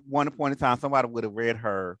at some one point in time somebody would have read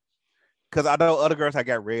her because I know other girls I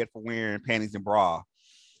got read for wearing panties and bra,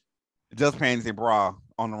 just panties and bra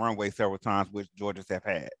on the runway several times, which Georges have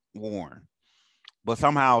had worn. But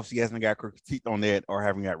somehow she hasn't got critiqued on that or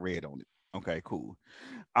haven't got read on it. Okay, cool.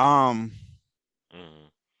 Um,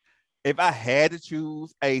 Mm, if I had to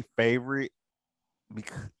choose a favorite,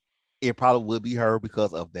 it probably would be her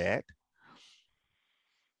because of that.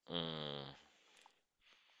 mm.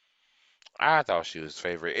 I thought she was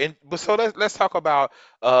favorite. And but so let's talk about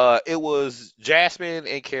it was Jasmine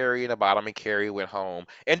and Carrie in the bottom, and Carrie went home.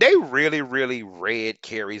 And they really, really read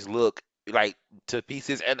Carrie's look like to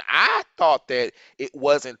pieces. And I thought that it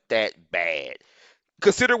wasn't that bad.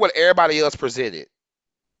 Consider what everybody else presented.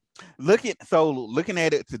 Looking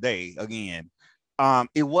at it today again,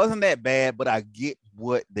 it wasn't that bad, but I get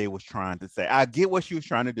what they was trying to say. I get what she was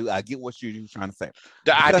trying to do. I get what she was trying to say.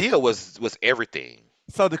 The Because idea was everything.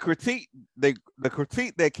 so the critique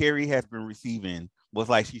that Carrie has been receiving was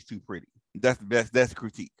like she's too pretty. That's the best. That's the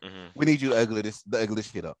critique. Mhm. We need you to the ugly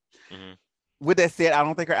shit up. Mhm. With that said, I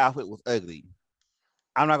don't think her outfit was ugly.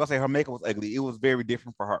 I'm not gonna say her makeup was ugly. It was very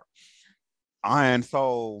different for her. And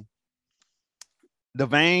so the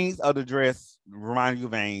veins of the dress remind you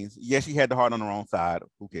of veins. Yes, she had the heart on the wrong side.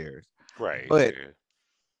 Who cares? Right. But Yeah.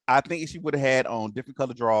 I think if she would have had on different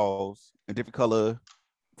color drawers and different color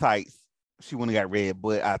tights, she wouldn't have got red.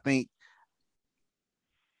 But I think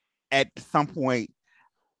at some point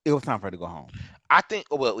it was time for her to go home. I think.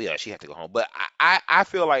 Well, yeah, she had to go home, but I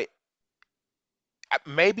feel like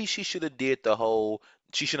maybe she should have did the whole.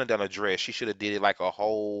 She shouldn't have done a dress. She should have did it like a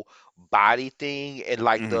whole body thing, and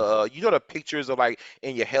like the Mhm. you know the pictures of like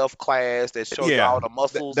in your health class that show you Yeah, all the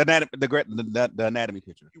muscles. the anatomy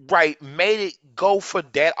picture. Right, made it go for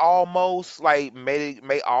that almost. Like made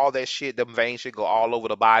all that shit. The veins should go all over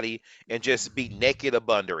the body and just be naked up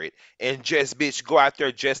under it, and just bitch go out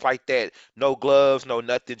there just like that. No gloves, no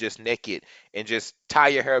nothing, just naked, and just tie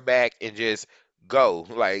your hair back and just go.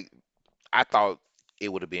 Like I thought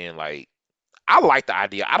it would have been like I like the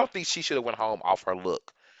idea. I don't think she should have went home off her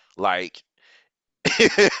look. Like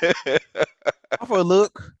Off her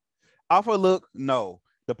look, off her look, no.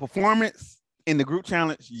 The performance in the group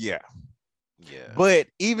challenge, yeah. yeah, But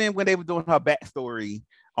even when they were doing her backstory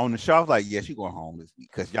on the show, I was like, yeah, she going home this week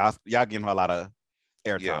because y'all giving her a lot of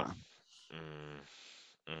yeah. airtime.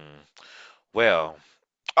 Mm, mm. Well,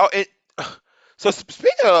 oh it. So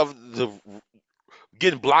speaking of the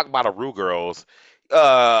getting blocked by the Rue girls,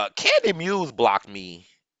 Candy Muse blocked me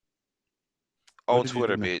What on did you do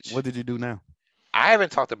Twitter, now? bitch. What did you do now? I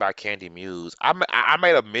haven't talked about Candy Muse. I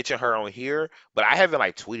might have mentioned her on here, but I haven't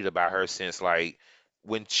like tweeted about her since like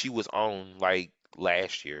when she was on like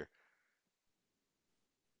last year.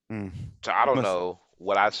 Mm. So I You don't must. know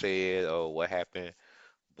what I said or what happened,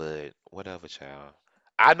 but whatever, child.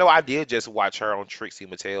 I know I did just watch her on Trixie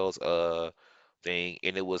Mattel's thing,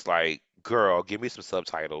 and it was like, girl, give me some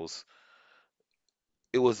subtitles.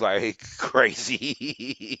 It was like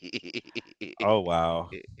crazy. Oh wow.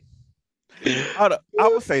 I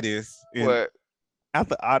would say this, and What?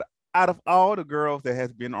 after out of all the girls that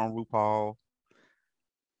has been on RuPaul,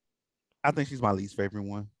 I think she's my least favorite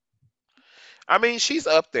one. I mean, she's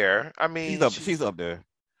up there. I She's mean, up. she. She's up there,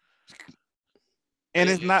 and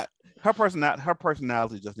it's eh, not her personality. Her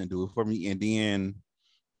personality just didn't do it for me. And then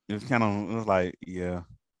it was kind of it was like, yeah.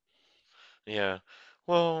 Yeah.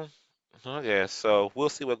 Well, I guess so. We'll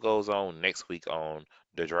see what goes on next week on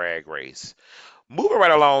the Drag Race. Moving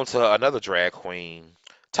right along to another drag queen,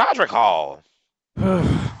 Todrick Hall. You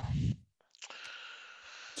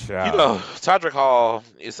Child. know, Todrick Hall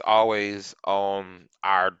is always on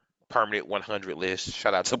our permanent 100 list.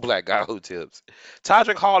 Shout out to Black Guy Who Tips.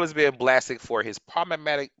 Todrick Hall is being blasted for his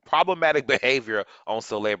problematic behavior on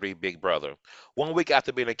Celebrity Big Brother. 1 week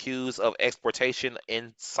after being accused of exploitation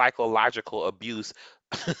and psychological abuse,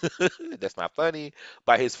 that's not funny,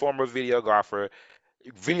 by his former videographer,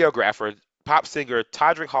 pop singer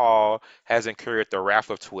Todrick Hall has incurred the wrath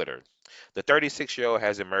of Twitter. The 36-year-old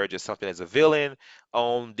has emerged as something as a villain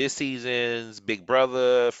on this season's Big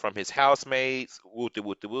Brother from his housemates. Woo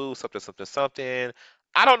woo woo, something something something.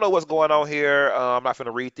 I don't know what's going on here. I'm not going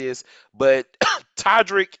to read this, but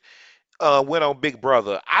Todrick went on Big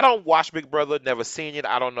Brother. I don't watch Big Brother, never seen it.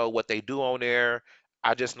 I don't know what they do on there.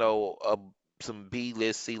 I just know some B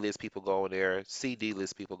list, C list people go on there, C D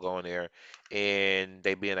list people go on there, and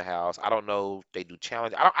they be in the house. I don't know. If they do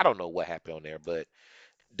challenge. I don't know what happened on there, but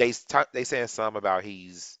they saying something about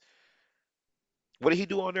he's. What did he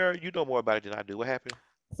do on there? You know more about it than I do. What happened?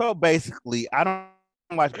 So basically, I don't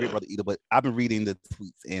watch Big Brother either, but I've been reading the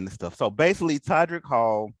tweets and the stuff. So basically, Todrick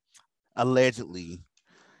Hall allegedly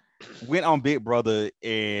went on Big Brother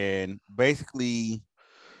and basically,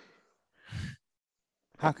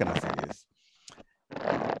 how can I say this?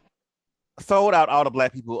 Sold out all the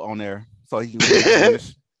black people on there so he can win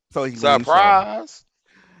so he can win the show. Surprise!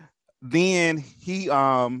 Then he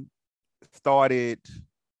started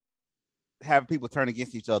having people turn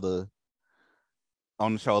against each other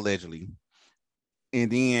on the show allegedly,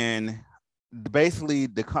 and then basically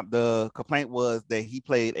the complaint was that he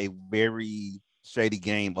played a very shady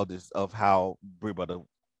game of how Big Brother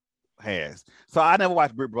has. So I never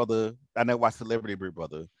watched Big Brother. I never watched Celebrity Big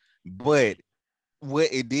Brother, but what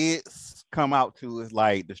it did come out to is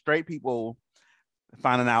like the straight people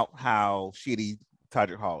finding out how shitty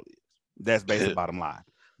Todrick Hall is. That's basically bottom line.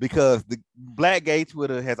 Because the black gay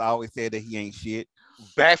Twitter has always said that he ain't shit.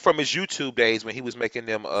 Back from his YouTube days when he was making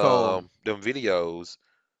So them videos,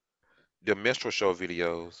 the minstrel show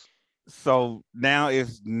videos. so now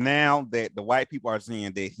that the white people are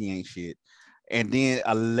saying that he ain't shit, and then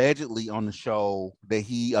allegedly on the show that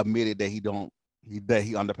he admitted that that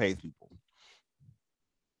he underpays people.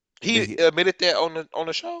 That He he admitted that on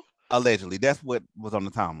the show. allegedly that's what was on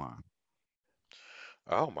the timeline.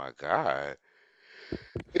 Oh my God.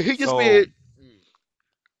 He just So made.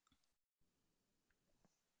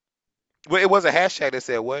 Well, it was a hashtag that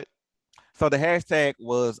said what? so the hashtag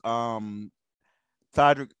was Todrick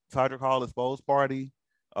Hall exposed party,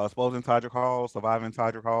 exposing Todrick Hall, surviving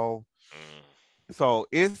Todrick Hall. Mm. So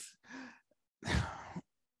it's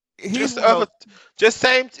he's Just one other, of just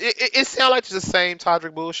same. It sounds like just the same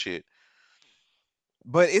Todrick bullshit.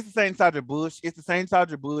 but it's the same Todrick Bush. It's the same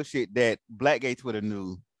Todrick bullshit that Blackgate Twitter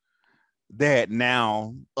knew that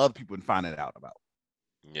now other people are finding out about.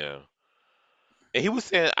 Yeah. And he was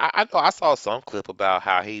saying, I know I saw some clip about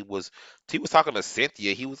how he was talking to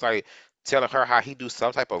Cynthia. He was like telling her how he do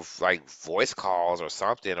some type of like voice calls or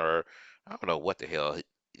something, or I don't know what the hell.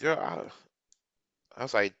 Yeah, I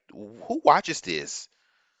was like, who watches this?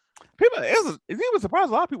 People, it was surprised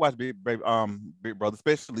a lot of people watch Big Brother,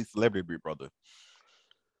 especially celebrity Big Brother.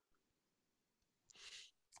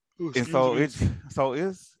 Oh, And excuse me. so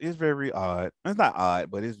it's very odd. It's not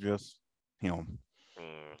odd, but it's just him.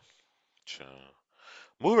 Mm, child.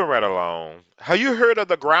 Moving right along. Have you heard of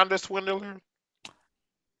the Grinder Swindler?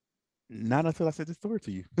 Not until I said this story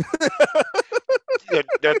to you. There,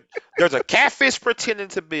 there- there's a catfish pretending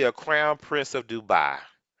to be a crown prince of Dubai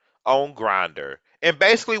on Grinder, and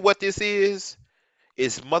basically what this is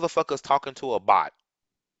motherfuckers talking to a bot.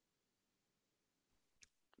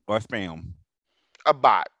 Or spam. A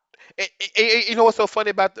bot. You know what's so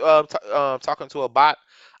funny about talking to a bot?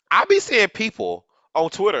 I be seeing people on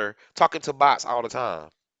Twitter talking to bots all the time.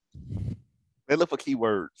 They look for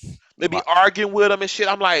keywords. They be But arguing with them and shit.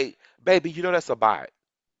 I'm like, baby, you know that's a bot.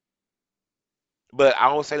 But I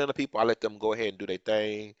don't say that to people. I let them go ahead and do their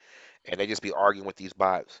thing, and they just be arguing with these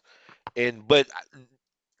bots. And but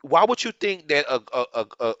why would you think that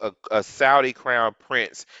a Saudi crown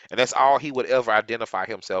prince, and that's all he would ever identify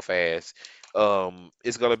himself as,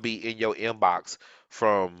 is gonna be in your inbox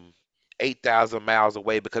from 8,000 miles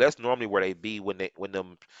away? Because that's normally where they be when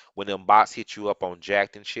them bots hit you up on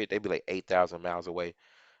Jacked and shit. They be like 8,000 miles away.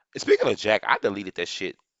 And speaking of Jack, I deleted that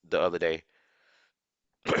shit the other day.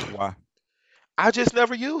 why? I just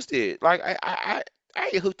never used it. Like I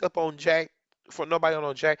ain't hooked up on Jack for nobody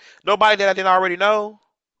on Jack. Nobody that I didn't already know.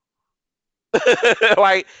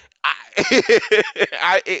 Like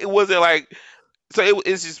I, it wasn't like so.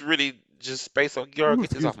 It's just really just based on girl. Ooh,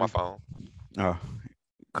 Get this off excuse my me. phone. Uh,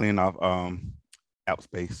 clean off out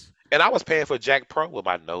space. And I was paying for Jack Pro with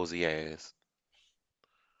my nosy ass.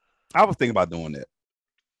 I was thinking about doing that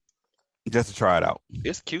just to try it out.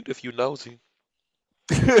 It's cute if you nosy.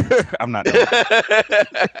 I'm not nosy.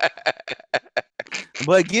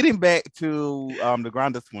 But getting back to the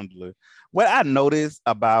Grindr swindler, what I noticed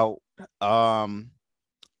about um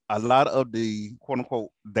a lot of the quote unquote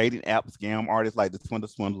dating app scam artists like the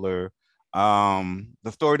Swindler,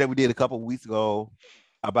 the story that we did a couple of weeks ago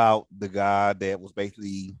about the guy that was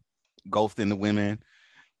basically ghosting the women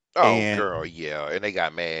Oh, and girl, yeah, and they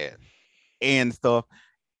got mad. stuff.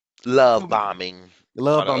 Love To me, bombing.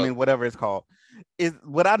 love, I Uh, mean, whatever it's called. Is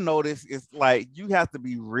what I noticed is like you have to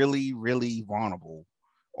be really, really vulnerable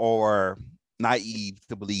or naive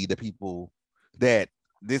to believe that people that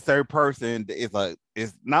this third person is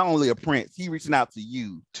not only a prince, he reaching out to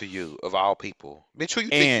you to you of all people, bitch, who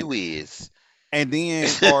you think and you is?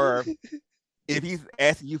 then or if he's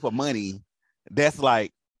asking you for money, that's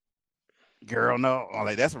like, girl, no, or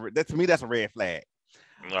like that to me that's a red flag.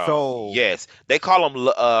 So Yes, they call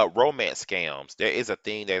them romance scams. There is a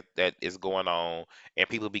thing that is going on, and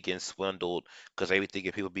people be getting swindled because they be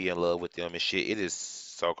thinking people be in love with them and shit. It is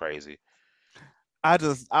so crazy.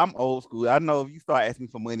 I'm old school. I know if you start asking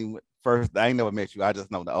for money first, I ain't never met you. I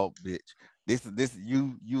just know the oh bitch. This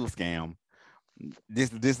you a scam.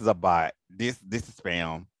 This is a bot. This is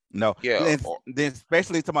spam. No, Yeah, then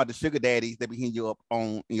especially talking about the sugar daddies that be hitting you up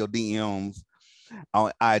on your DMs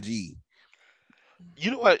on IG.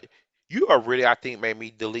 you know what? You are really, I think, made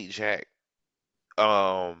me delete Jack.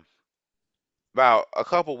 Um, about a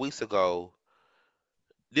couple weeks ago,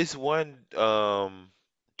 this one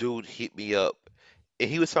dude hit me up, and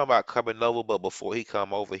he was talking about coming over, but before he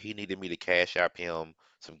come over, he needed me to cash out him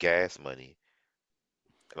some gas money,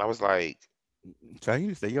 and I was like, Try you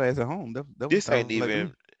to stay your ass at home. That what it this ain't sounds like to me.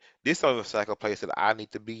 even. This don't even sound like a place that I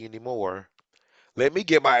need to be anymore. Let me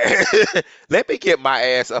get my let me get my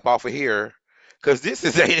ass up off of here, cause this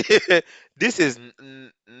is a this is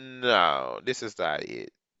no, this is not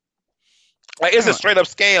it. Like it's a Uh, straight up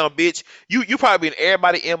scam, bitch. You probably in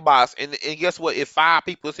everybody inbox, and guess what? If five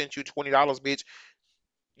people sent you $20, bitch,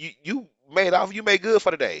 you made good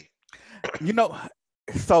for the day. you know,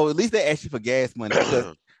 so at least they ask you for gas money because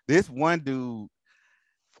this one dude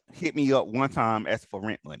hit me up one time asking for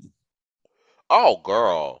rent money. Oh,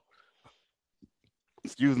 girl.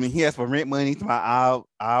 Excuse me, he asked for rent money to my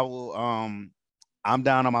I will I'm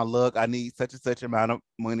down on my luck. I need such and such amount of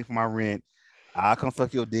money for my rent. I'll come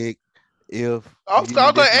suck your dick if I you was, give I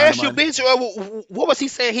me was gonna this amount of ask you, money. bitch. What was he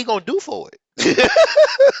saying he gonna do for it?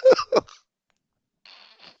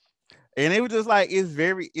 And it was just like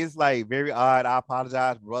it's like very odd. I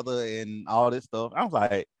apologize, brother, and all this stuff. I was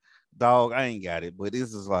like, dog, I ain't got it. But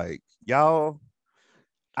this is like, y'all,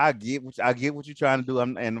 I get what you're trying to do.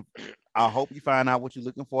 And I hope you find out what you're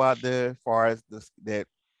looking for out there as far as this that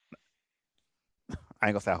I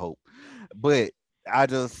ain't gonna say I hope. But I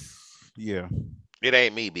just yeah, It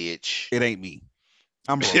ain't me, bitch. it ain't me.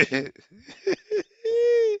 I'm broke.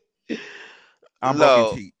 I'm broke and No.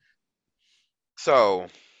 cheap. So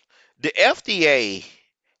the FDA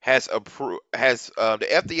the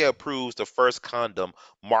FDA approves the first condom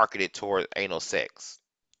marketed toward anal sex.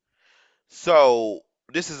 So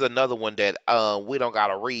this is another one that we don't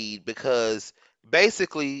gotta read because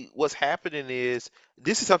basically what's happening is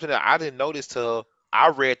this is something that I didn't notice till I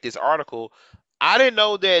read this article. I didn't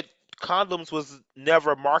know that condoms was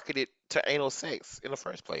never marketed to anal sex in the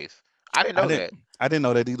first place. I didn't I know didn't that. I didn't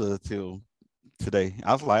know that either until today.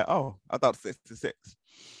 I was like, oh, I thought sex is sex.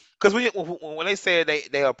 Because when they said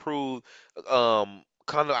they approved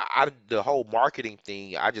kind of the whole marketing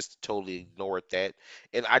thing, I just totally ignored that,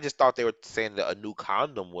 and I just thought they were saying that a new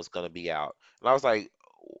condom was gonna be out, and I was like,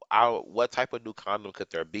 what type of new condom could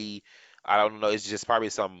there be? I don't know. It's just probably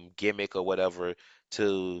some gimmick or whatever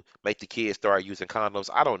to make the kids start using condoms.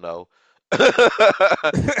 I don't know.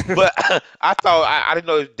 But I didn't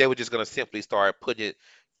know if they were just gonna simply start putting it.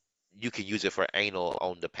 You can use it for anal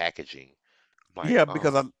on the packaging. I'm like, Yeah,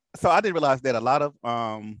 because oh. I didn't realize that a lot of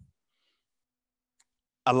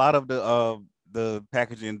the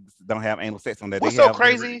packaging don't have anal sex on there. They What's so have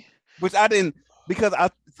very, crazy? which I didn't because I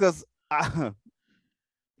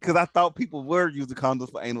because I thought people were using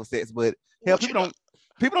condoms for anal sex, but hell, What you know?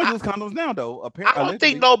 people don't I, use condoms now though. I Apparently, don't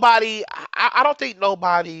think allegedly. nobody. I don't think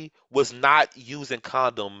nobody was not using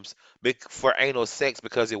condoms for anal sex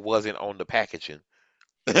because it wasn't on the packaging.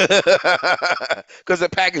 Because the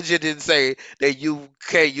packaging didn't say that you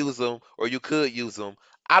can't use them or you could use them.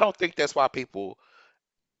 I don't think that's why people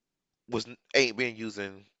ain't been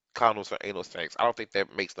using condoms for anal sex. I don't think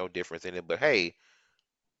that makes no difference in it. But hey,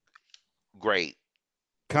 great,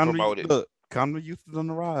 promote it. Condom use is on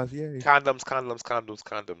the rise. Yay. Condoms, condoms, condoms,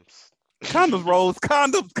 condoms. Condoms rolls,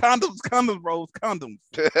 condoms rolls, condoms.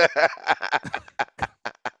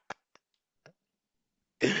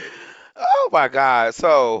 Oh my God.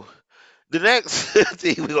 So the next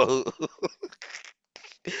thing we go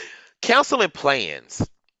counseling plans,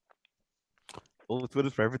 Oh,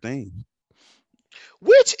 Twitter's favorite thing.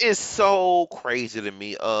 which is so crazy to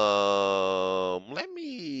me. Let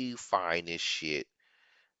me find this shit.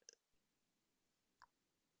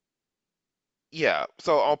 Yeah,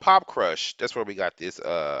 so on Pop Crush, that's where we got this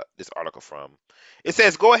article from. It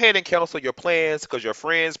says go ahead and cancel your plans because your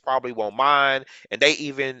friends probably won't mind, and they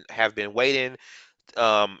even have been waiting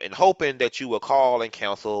and hoping that you will call and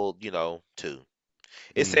cancel, too.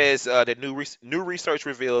 It Mm. says that new research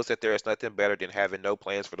reveals that there is nothing better than having no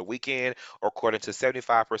plans for the weekend, according to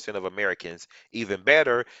 75% of Americans. Even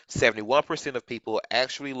better, 71% of people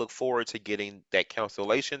actually look forward to getting that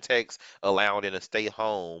cancellation text allowing them to stay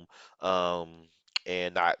home um,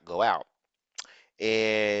 and not go out.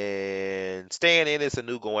 And staying in is a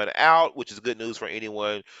new going out, which is good news for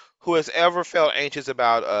anyone who has ever felt anxious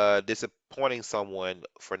about disappointing someone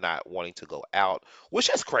for not wanting to go out, which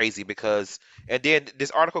is crazy because, and then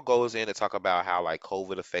this article goes in to talk about how like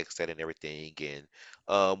COVID affects that and everything,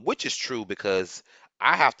 and which is true because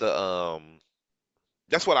I have to,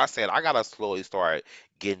 that's what I said. I gotta slowly start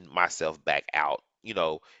getting myself back out,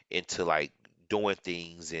 into like doing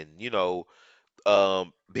things and,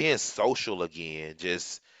 being social again.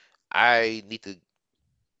 Just I need to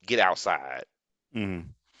get outside.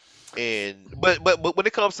 Mm. And but when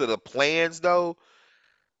it comes to the plans though,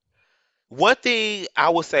 one thing I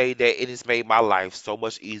would say that it has made my life so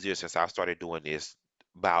much easier since I started doing this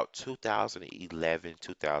about 2011,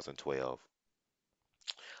 2012.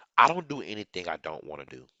 I don't do anything I don't want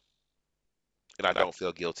to do, and I don't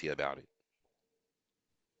feel guilty about it.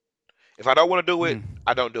 If I don't want to do it, Mm.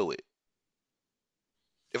 I don't do it.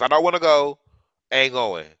 If I don't want to go, I ain't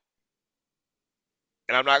going.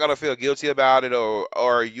 and I'm not gonna feel guilty about it,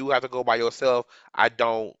 or you have to go by yourself. I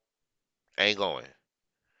don't ain't going.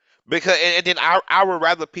 Because and then I would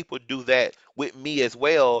rather people do that with me as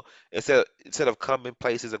well instead of coming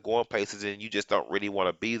places or going places and you just don't really want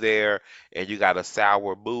to be there and you got a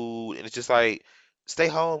sour mood and it's just like stay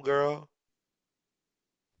home, girl.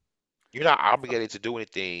 You're not obligated to do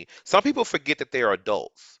anything. Some people forget that they're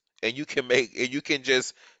adults and you can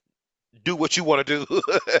just do what you want to do.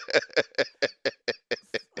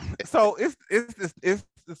 So it's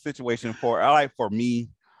the situation for I like for me.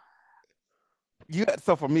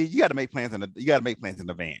 So for me, you got to make plans you got to make plans in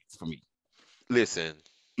advance for me. Listen,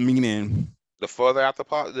 Meaning, the further out the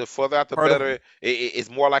part of better. It's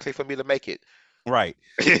more likely for me to make it. right.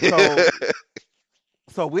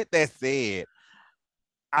 So with that said,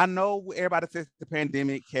 I know everybody says the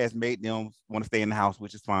pandemic has made them want to stay in the house,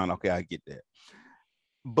 which is fine. Okay, I get that.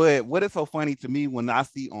 But what is so funny to me when I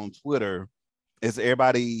see on Twitter is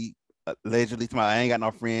everybody allegedly talking I ain't got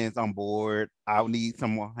no friends on board. I need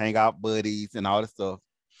some hangout buddies and all this stuff.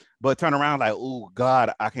 But turn around like, oh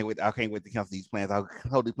God, I can't wait. I can't wait to cancel these plans. I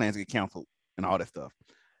hope these plans get canceled and all that stuff.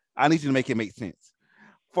 I need you to make it make sense.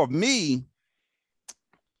 For me,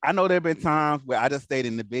 I know there have been times where I just stayed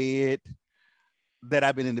in the bed, that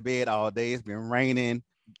I've been in the bed all day. It's been raining,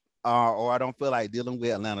 or I don't feel like dealing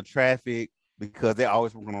with Atlanta traffic because they're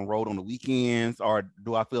always working on the road on the weekends, or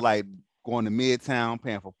do I feel like going to Midtown,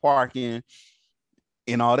 paying for parking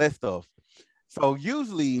and all that stuff. So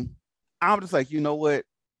usually I'm just like, you know what?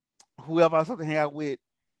 Whoever I'm supposed to hang out with,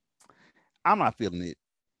 I'm not feeling it.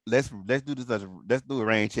 Let's do this. Let's do a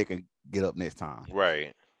rain check and get up next time.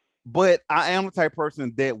 Right. But I am the type of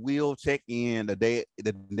person that will check in the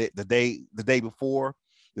day before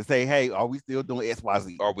to say, hey, are we still doing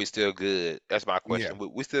XYZ? Are we still good? That's my Yeah. question.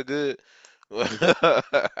 We still good? And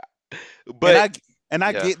But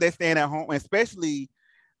I yeah. get that staying at home, especially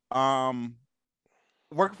um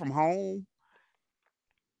working from home.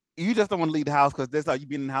 You just don't want to leave the house because that's how you've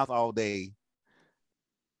been in the house all day.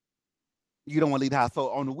 You don't want to leave the house. So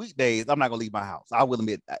on the weekdays, I'm not gonna leave my house. I will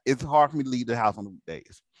admit it's hard for me to leave the house on the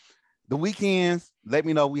weekdays. The weekends, let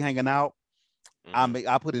me know we hanging out. Hmm.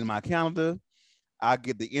 I put it in my calendar. I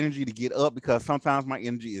get the energy to get up because sometimes my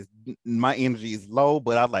energy is low,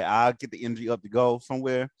 but I like I get the energy up to go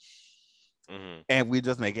somewhere Hmm. and we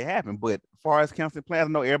just make it happen. But as far as canceling plans,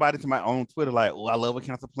 I know everybody to my own Twitter like, oh, I love a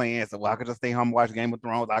cancel plans. So I could just stay home and watch Game of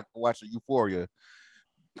Thrones. I could watch Euphoria.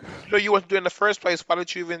 You know you wasn't doing in the first place. Why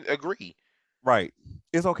did you even agree? Right.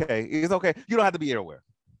 It's okay. It's okay. You don't have to be everywhere.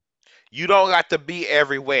 You don't got to be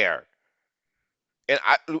everywhere. And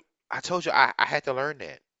I told you I had to learn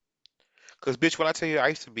that. Cause bitch, when I tell you I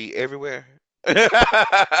used to be everywhere.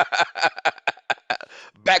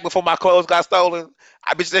 Back before my clothes got stolen,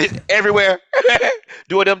 I been everywhere.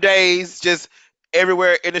 Doing them days, just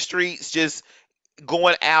everywhere in the streets, just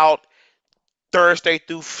going out Thursday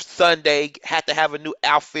through Sunday. Had to have a new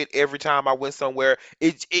outfit every time I went somewhere.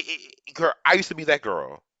 Girl, I used to be that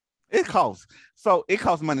girl. It costs. So it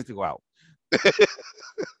costs money to go out.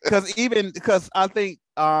 Because I think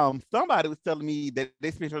somebody was telling me that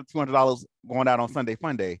they spent $200 going out on Sunday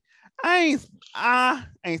Fun Day. I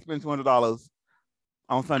ain't spending $200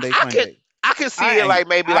 on Sunday I Fun can Day. I can see I it ain't like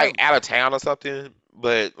maybe I like out of town or something,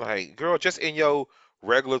 but like girl, just in your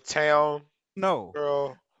regular town, no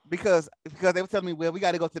girl. because they were telling me, well, we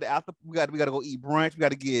got to go to the after, we got to go eat brunch, we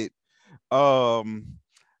got to get um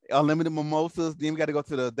unlimited mimosas, then we got to go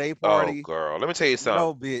to the day Oh party. girl, let me tell you something.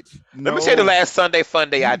 No, bitch, Let me tell you the no. last Sunday fun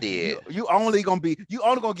day I You did. you only gonna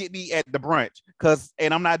get me at the brunch because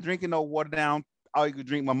and I'm not drinking no water down. All you can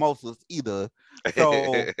drink mimosas either.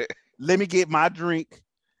 So let me get my drink,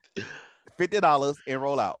 $50 and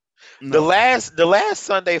roll out. No, The last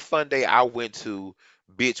Sunday fun day I went to,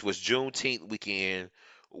 bitch, was Juneteenth weekend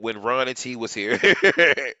when Ron and T was here.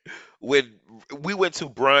 When we went to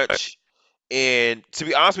brunch, and to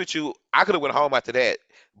be honest with you, I could have went home after that,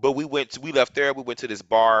 but we left there. We went to this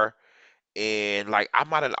bar, and like I'm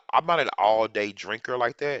not an all day drinker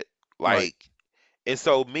like that. right. Like, and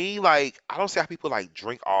so me like I don't see how people like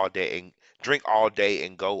drink all day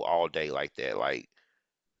and go all day like that. Like,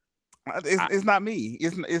 I, It's not me.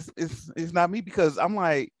 It's not me because I'm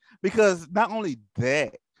like because not only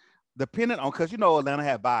that, depending on because you know Atlanta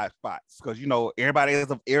have vibe spots because you know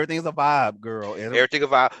everything's a vibe, girl. everything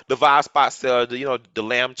about the vibe spot sell, the, you know, the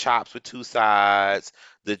lamb chops with two sides.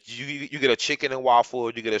 The you get a chicken and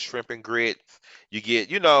waffle, you get a shrimp and grits, you get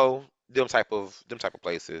them type of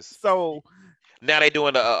places. So Now they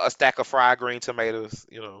doing a stack of fried green tomatoes,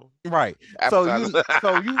 right. appetizer.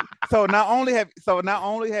 So not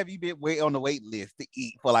only have you been wait on the wait list to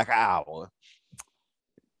eat for like an hour,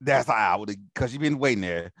 That's how I would, because you've been waiting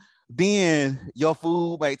there. Then your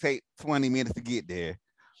food might take 20 minutes to get there.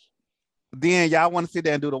 Then y'all want to sit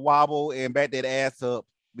there and do the wobble and back that ass up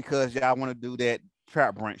because y'all want to do that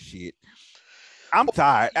trap brunch shit. I'm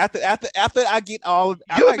tired. After I get You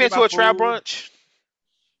after ever I been get my to a trap food, brunch?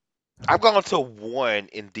 I've gone to one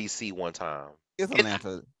in DC one time. it's And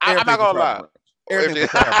Atlanta. I'm not Everything's a gonna trap lie. brunch. Everything's a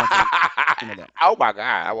trap brunch in Atlanta. Oh my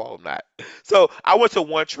god, I hope not. So I went to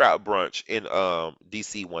one trap brunch in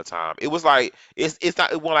DC one time. It was like it's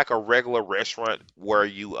not, it wasn't like a regular restaurant where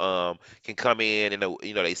you can come in and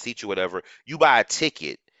they seat you whatever. You buy a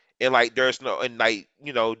ticket and like there's no, and like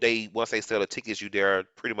they, once they sell the tickets, you there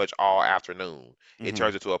pretty much all afternoon. It Hmm.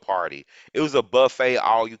 turns into a party. It was a buffet,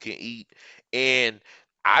 all you can eat, and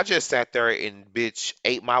I just sat there and bitch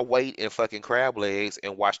ate my weight in fucking crab legs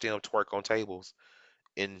and watched them twerk on tables.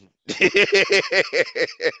 And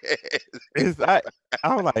It's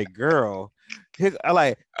I'm like, girl, I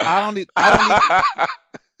like I don't need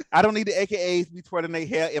I don't need the AKAs be twirling their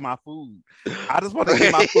hair in my food. I just want to get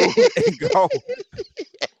my food and go.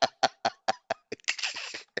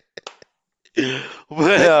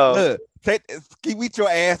 Well, Keep with your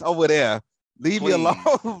ass over there. Leave me alone.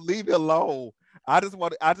 please. Leave me alone. I just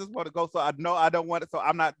want to go. So I know I don't want it. So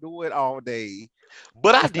I'm not doing it all day.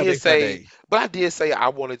 But I It's not did extra say, day. I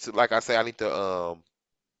wanted to, like I say, I need to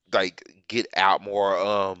like get out more,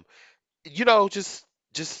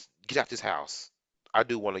 just get out this house. I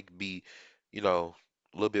do want to be, a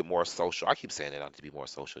little bit more social. I keep saying that I need to be more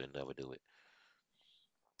social and never do it.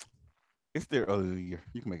 It's still early in the year.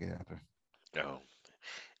 You can make it happen. No.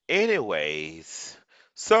 Anyways,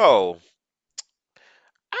 so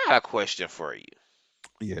I got a question for you.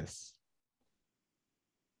 Yes.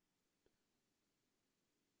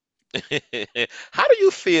 How do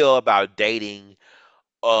you feel about dating?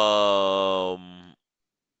 Um,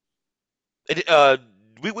 it, uh,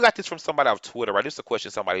 we got this from somebody off Twitter, right? This is a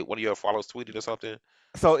question somebody, one of your followers tweeted or something.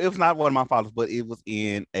 So it was not one of my followers, but it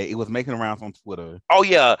was making rounds on Twitter. Oh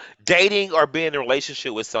yeah, dating or being in a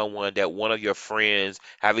relationship with someone that one of your friends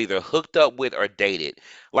have either hooked up with or dated.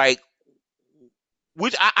 Like,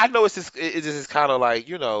 which I know it's just kind of like,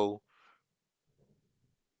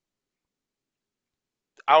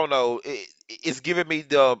 I don't know. It's giving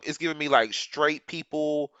me like straight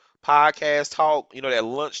people podcast talk. You know, that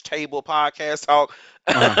lunch table podcast talk.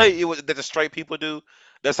 Uh-huh. That the straight people do.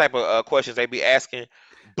 That type of questions they be asking.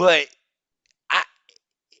 But I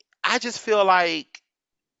I just feel like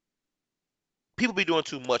people be doing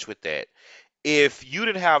too much with that. If you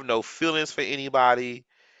didn't have no feelings for anybody,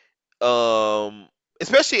 um,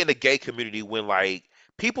 especially in the gay community, when like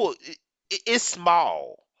people, it's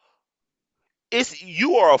small. It's,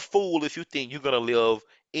 you are a fool if you think you're gonna live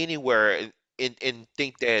anywhere and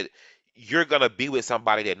think that you're gonna be with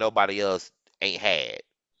somebody that nobody else ain't had.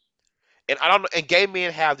 And I don't know. And gay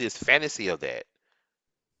men have this fantasy of that.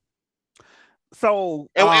 So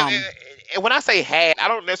And when I say had, I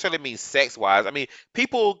don't necessarily mean sex wise. I mean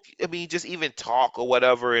people. I mean just even talk or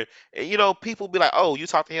whatever. And people be like, "Oh, you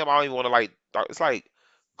talk to him. I don't even want to like." It's like,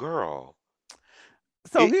 girl.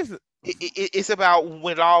 so It, here's it's about,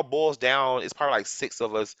 when it all boils down, it's probably like six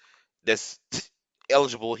of us that's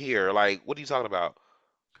eligible here. Like, what are you talking about?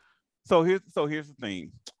 here's the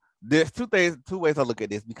thing. There's two ways I look at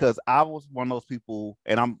this because I was one of those people,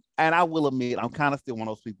 and I will admit I'm kind of still one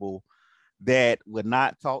of those people that would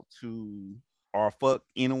not talk to or fuck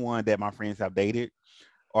anyone that my friends have dated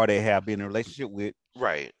or they have been in a relationship with.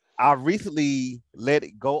 Right. I recently let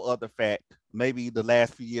it go of the fact, maybe the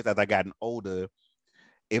last few years as I gotten older,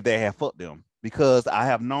 if they have fucked them. Because I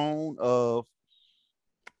have known of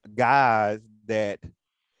guys that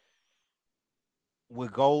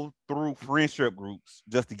would go through friendship groups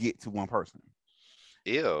just to get to one person.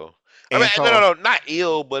 Ew. I mean, And no, no, so no, not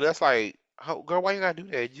ill, but that's like, girl, why you gotta do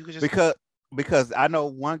that? You could just. because because I know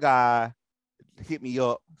one guy hit me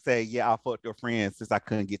up, say, yeah, I fucked your friend since I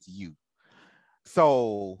couldn't get to you.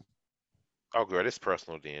 So Oh, girl, this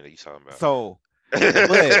personal then that you talking about. so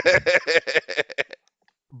but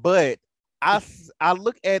but I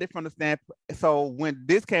look at it from the standpoint. So when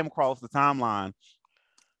this came across the timeline,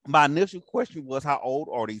 my initial question was, how old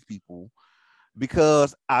are these people?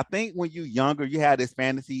 Because I think when you're younger, you have this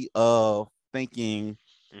fantasy of thinking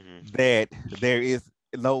Hmm. that there is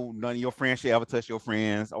none of your friends should ever touch your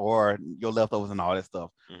friends or your leftovers and all that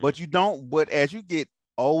stuff. Hmm. But you don't. But as you get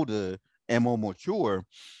older and more mature,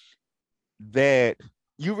 that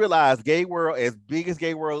you realize gay world, as big as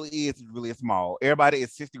gay world is really small. Everybody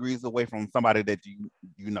is 6 degrees away from somebody that you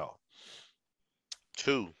know.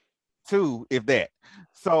 Two. Two, if that.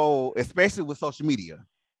 So especially with social media,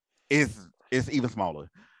 it's even smaller.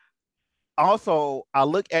 also I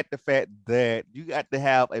look at the fact that you got to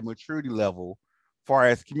have a maturity level far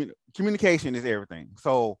as communication is everything.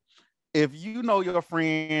 So if you know your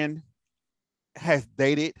friend has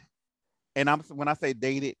dated, and I'm when I say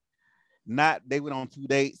dated, not they went on 2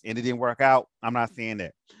 dates and it didn't work out. I'm not saying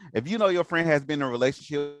that. If you know your friend has been in a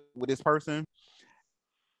relationship with this person,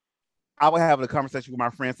 I would have a conversation with my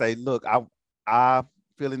friend. Say, look, I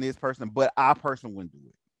feeling this person, but I personally wouldn't do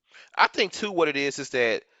it. I think too what it is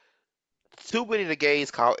that too many of the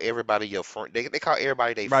gays call everybody your friend. They call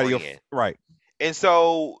everybody their Right, friend. right. And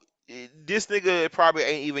so this nigga probably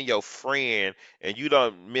ain't even your friend, and you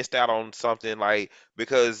done missed out on something like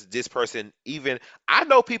because this person even I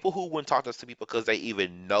know people who wouldn't talk to us people because they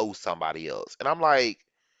even know somebody else, and I'm like,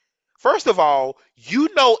 first of all, you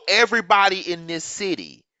know everybody in this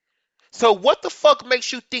city, so what the fuck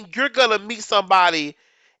makes you think you're gonna meet somebody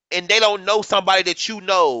and they don't know somebody that you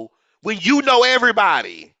know when you know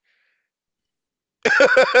everybody?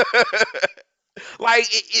 Like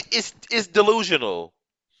it's delusional.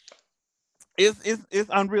 It's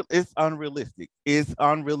unreal. It's unrealistic. It's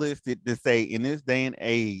unrealistic to say in this day and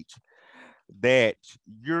age that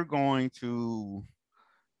you're going to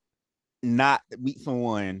not meet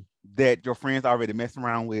someone that your friends already messing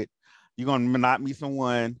around with. You're gonna not meet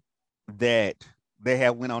someone that they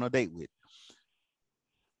have went on a date with.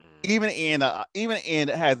 Even in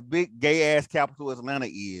as big gay ass capital as Atlanta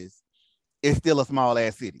is, it's still a small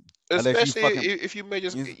ass city. Unless you Especially fucking if you may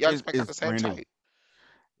just y'all it's, just might got it's the same brand new. type.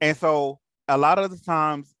 And so a lot of the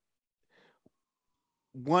times,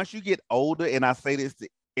 once you get older, and I say this to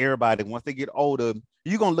everybody, once they get older,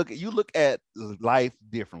 you're gonna look at life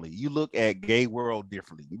differently. You look at gay world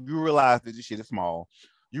differently. You realize that this shit is small.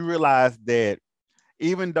 You realize that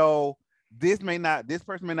even though this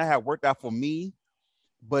person may not have worked out for me,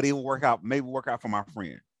 but it will work out for my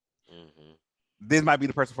friend. Hmm. This might be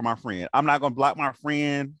the person for my friend. I'm not gonna block my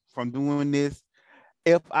friend from doing this.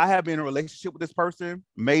 If I have been in a relationship with this person,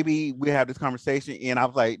 maybe we have this conversation and I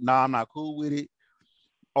was like, nah, I'm not cool with it.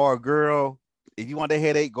 Or girl, if you want that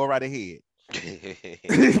headache, go right ahead.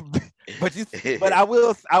 but you but I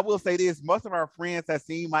will say this: most of our friends have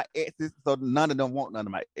seen my exes, so none of them want none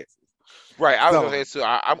of my exes. Right, I was So gonna say too.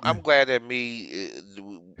 I'm glad that me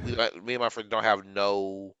and my friend don't have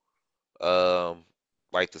no um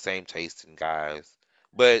like the same taste in guys.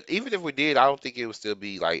 But even if we did, I don't think it would still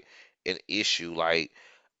be like an issue. Like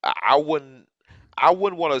I wouldn't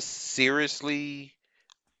want to seriously.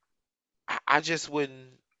 I just wouldn't.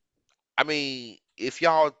 I mean, if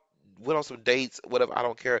y'all went on some dates, whatever, I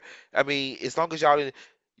don't care. I mean, as long as y'all didn't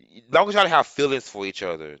have feelings for each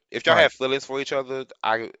other. If y'all right. have feelings for each other,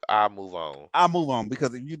 I move on. I'll move on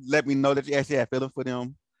because if you let me know that you actually have feelings for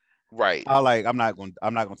them, Right, I'm not gonna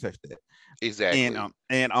touch that. And exactly.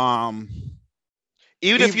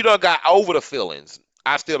 Even if even you don't got over the feelings,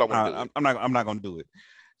 I still don't want to do it. I'm not gonna do it.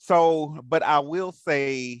 So, but I will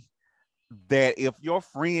say that if you have a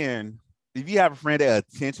friend that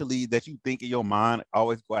essentially that you think in your mind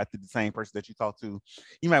always go after the same person that you talk to,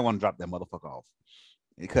 you might want to drop that motherfucker off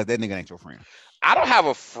because that nigga ain't your friend. I don't have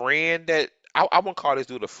a friend that I won't call this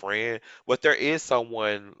dude a friend, but there is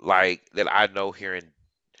someone like that I know here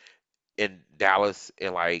in Dallas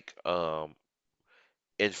and like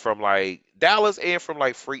and from like Dallas and from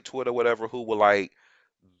like Freak Twitter whatever who will like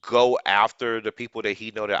go after the people that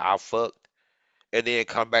he know that I fucked and then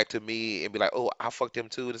come back to me and be like, "Oh, I fucked him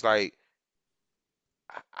too." And it's like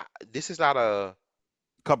this is not a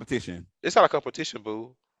Competition. it's not a competition,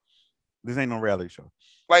 boo. This ain't no reality show.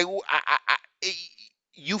 Like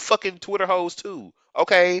you fucking Twitter hoes too.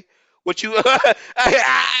 Okay, what you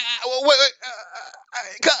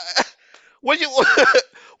what you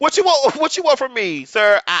what you want from me,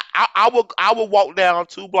 sir? I will walk down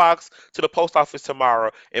 2 blocks to the post office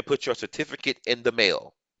tomorrow and put your certificate in the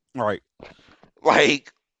mail. All right.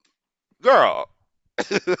 Like, girl.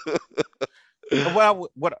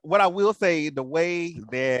 What I will say, the way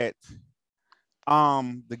that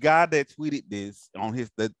the guy that tweeted this on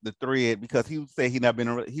the thread, because he said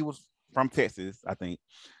he was from Texas, I think.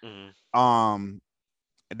 Mhm. Um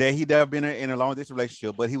that he never been in a long distance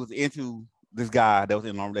relationship, but he was into this guy that was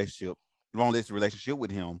in a long distance relationship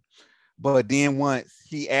with him. But then once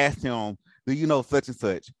he asked him, "Do you know such and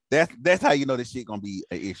such?" That's how you know this shit gonna be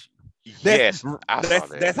an issue. That's Yes, I saw that's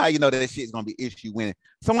that. that's how you know that shit's gonna be an issue when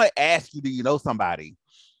someone asks you, "Do you know somebody?"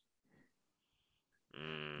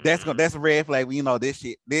 Mhm. That's a red flag. When you know this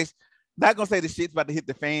not gonna say the shit's about to hit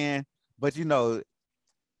the fan, but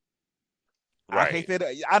Right.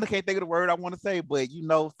 I can't think of the word I want to say, but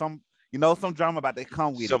some drama about to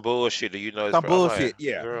come with Some it. bullshit that you know. Some I'm like, bullshit.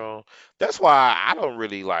 Yeah. girl, that's why I don't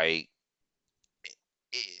really like.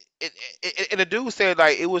 and the dude said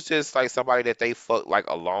like it was just like somebody that they fucked like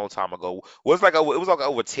a long time ago. It was like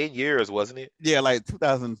over 10 years, wasn't it? Yeah, like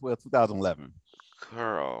 2012, 2011.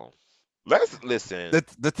 Girl, let's listen.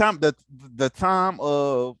 The time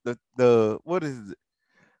of the what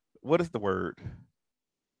is the word?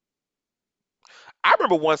 I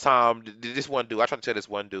remember one time this one dude. I tried to tell this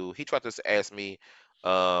one dude. He tried to ask me,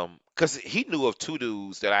 because he knew of two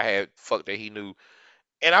dudes that I had fucked that he knew,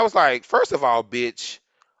 and I was like, first of all, bitch,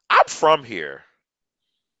 I'm from here.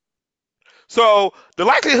 So the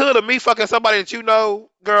likelihood of me fucking somebody that you know,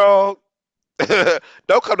 girl,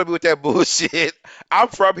 don't come to me with that bullshit. I'm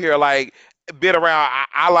from here, like been around.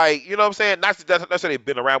 I like, you know what I'm saying? Not necessarily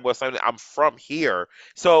been around, but something. I'm from here,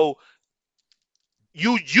 so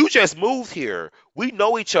you just moved here. We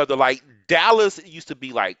know each other. Like Dallas used to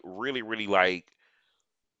be like really, really like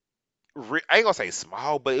I ain't gonna say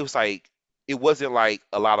small, but it was like it wasn't like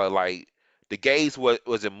a lot of like the gays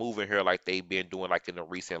wasn't moving here like they've been doing like in the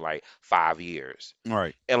recent like 5 years. All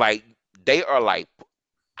right. And like they are like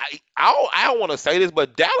I don't want to say this,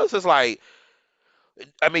 but Dallas is like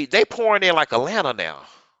I mean they pouring in like Atlanta now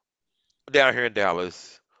down here in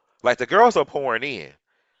Dallas. Like the girls are pouring in.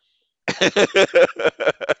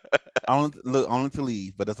 Only to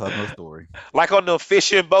leave, but that's another story. Like on the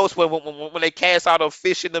fishing boats when they cast all the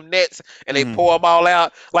fish in them nets and they Hmm. pour them all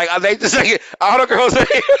out. Like are they just like all the girls.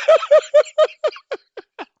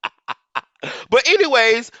 But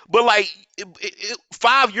anyways, but like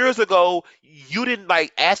 5 years ago, you didn't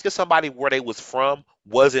like asking somebody where they was from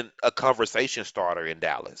wasn't a conversation starter in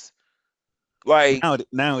Dallas. Like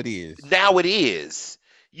Now it is. now it is.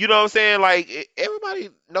 You know what I'm saying? Like everybody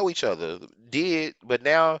know each other, did, but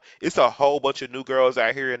now it's a whole bunch of new girls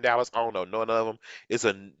out here in Dallas. I don't know none of them. It's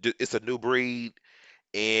a new breed,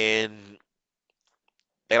 and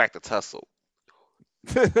they like to tussle,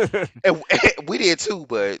 and we did too.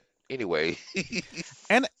 But anyway,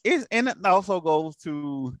 And it also goes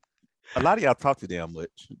to a lot of y'all talk to them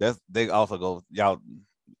much. That's they also go y'all.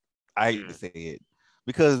 I hate to Mm. say it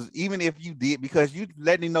because even if you did, because you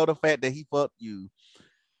letting him know the fact that he fucked you,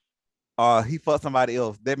 he fucked somebody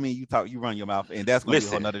else. That means you run your mouth, and that's gonna be a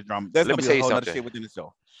whole Listen, nother drama. That's let gonna me be a tell you whole nother something. shit within the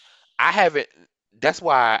show. I haven't. That's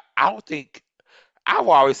why I don't think I've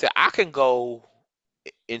always said I can go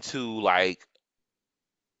into like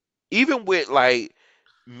even with like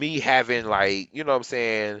me having like you know what I'm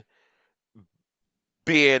saying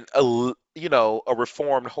being a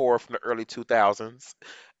reformed whore from the early 2000s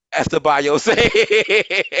as the bio say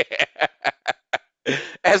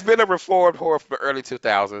has been a reformed whore from the early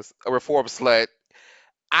 2000s, a reformed slut.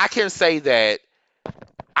 I can say that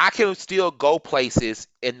I can still go places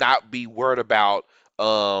and not be worried about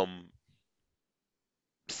um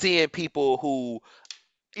seeing people who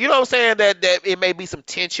you know what I'm saying that it may be some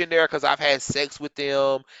tension there because I've had sex with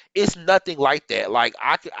them. It's nothing like that. Like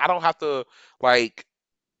I don't have to like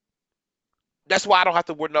that's why I don't have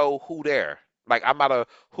to know who there. Like I'm not a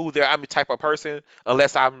who there. I'm the type of person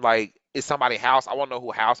unless I'm like it's somebody's house. I want to know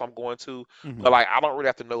who house I'm going to. But Hmm. like I don't really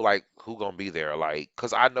have to know like who gonna be there. Like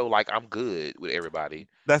because I know like I'm good with everybody.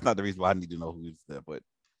 That's not the reason why I need to know who's there, but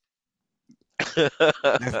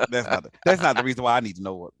that's not the reason why I need to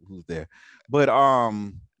know who's there. But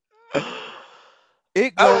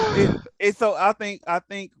it goes it so I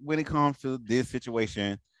think when it comes to this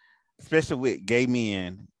situation, especially with gay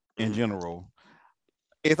men in Mhm. general,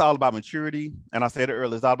 it's all about maturity. And I said it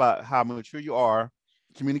earlier, it's all about how mature you are,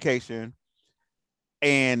 communication,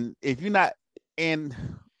 and if you're not, and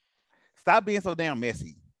stop being so damn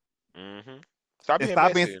messy, Mhm. Stop and being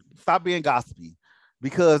messy. stop being gossipy,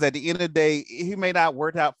 because at the end of the day, he may not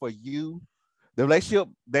work out for you. The relationship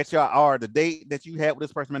that y'all are, the date that you had with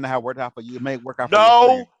this person may not have worked out for you. It may work out for your friend.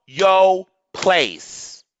 Know your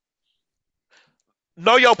place.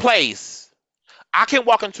 Know your place. I can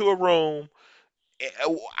walk into a room.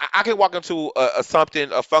 I can walk into a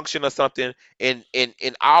something, a function or something, and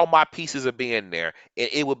all my pieces are being there, and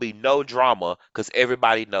it would be no drama because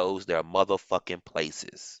everybody knows their motherfucking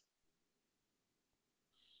places.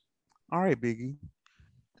 All right, Biggie.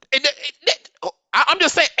 I'm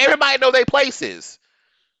just saying, everybody know their places,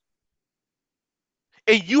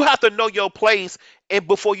 and you have to know your place, and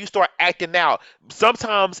before you start acting out.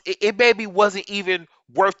 Sometimes it maybe wasn't even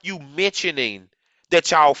worth you mentioning that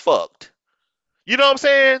y'all fucked. You know what I'm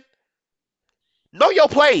saying? Know your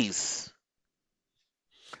place.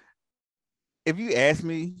 If you ask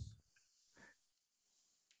me,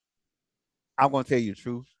 I'm gonna tell you the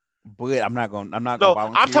truth, but I'm not gonna No,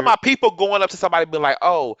 I'm talking volunteer it. about people going up to somebody and being like,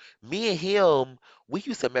 "Oh, me and him, we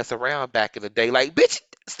used to mess around back in the day." Like, bitch,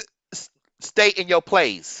 s- stay in your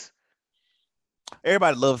place.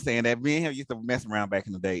 Everybody loves saying that. Me and him used to mess around back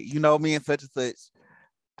in the day. You know, me and such and such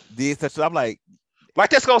did such. I'm like, Like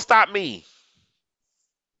that's gonna stop me.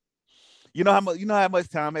 you know how much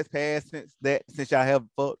time has passed since y'all have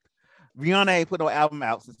fucked. Rihanna ain't put no album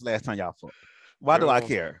out since the last time y'all fucked. Why do I Girl,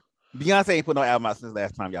 care? Beyonce ain't put no album out since the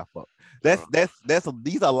last time y'all fucked. girl.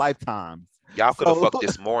 These are lifetimes. Y'all could have So fucked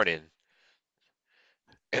this morning,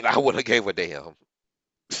 and I wouldn't have gave a damn.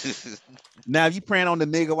 now if you praying on the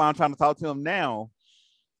nigga while I'm trying to talk to him now,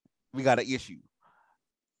 we got an issue.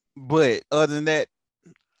 But other than that,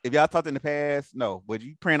 if y'all talked in the past, no. But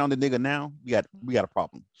you praying on the nigga now, we got a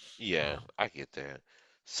problem. Yeah, I get that.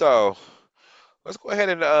 So let's go ahead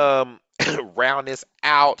and round this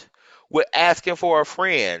out with asking for a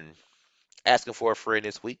friend. Asking for a friend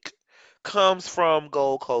this week comes from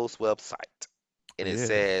Gold Coast website, and it Yes.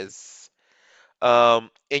 says,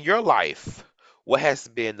 in your life, what has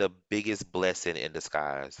been the biggest blessing in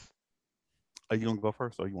disguise? Are you gonna go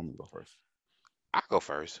first, or you want me to go first? I'll go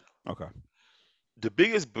first. Okay. The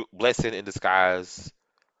biggest blessing in disguise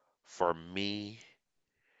for me,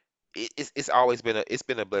 it's always been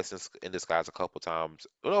a blessing in disguise a couple times.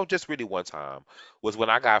 No, just really one time was when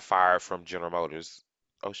I got fired from General Motors.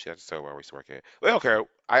 Oh shit, I just told where I used to work at. Well, I don't care.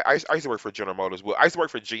 I used to work for General Motors. Well, I used to work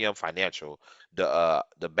for GM Financial, the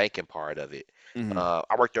banking part of it. Mm-hmm.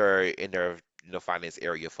 I worked there in their finance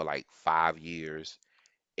area for like 5 years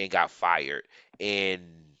and got fired. And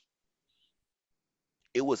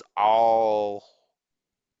it was all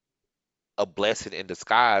a blessing in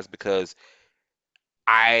disguise because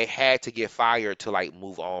I had to get fired to like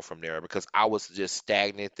move on from there because I was just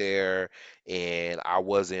stagnant there and I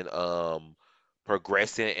wasn't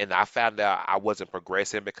progressing, and I found out I wasn't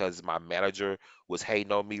progressing because my manager was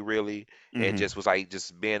hating on me really and Mm-hmm. just was like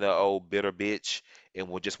just being an old bitter bitch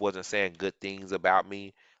and just wasn't saying good things about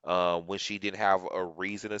me when she didn't have a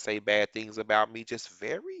reason to say bad things about me. Just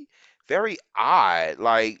very odd,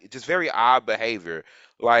 like just very odd behavior.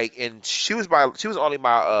 Like, and she was only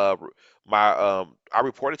I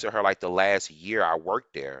reported to her like the last year I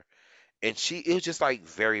worked there, and it was just like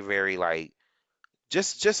very like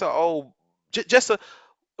just a old just a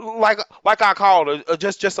like I called her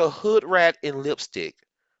just a hood rat in lipstick.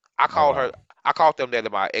 I Oh called her. wow. I called them that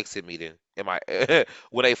in my exit meeting in my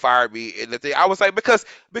when they fired me and the thing. I was like because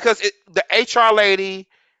the HR lady,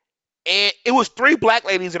 and it was three black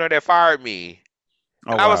ladies in there that fired me,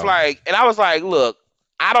 Oh wow. and I was like, look,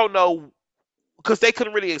 I don't know because they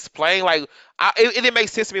couldn't really explain. Like, it didn't make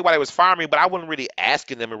sense to me why they was firing me, but I wasn't really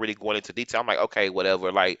asking them and really going into detail. I'm like, okay,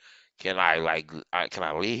 whatever. Like, can I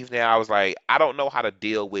leave now? I was like, I don't know how to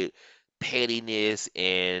deal with pettiness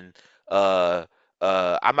and uh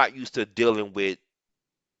I'm not used to dealing with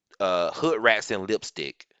hood rats and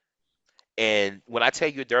lipstick. And when I tell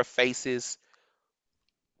you their faces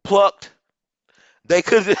plucked, they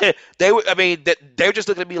could they were I mean they were just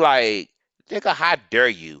looking at me like, nigga, how dare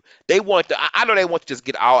you? I know they want to just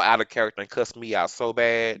get all out of character and cuss me out so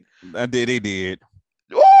bad. They did.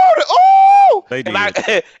 Oh, oh! They And I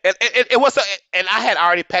did. and it was and I had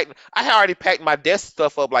already packed my desk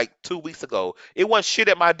stuff up like 2 weeks ago. It wasn't shit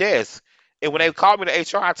at my desk. And when they called me to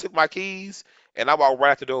HR, I took my keys and I walked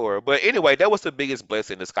right out the door. But anyway, that was the biggest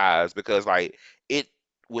blessing in disguise because like it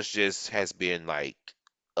was just has been like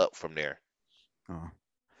up from there. Uh,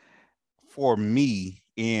 for me,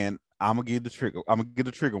 and I'm gonna give the trigger. I'm gonna give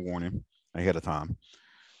the trigger warning ahead of time.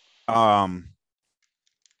 Um,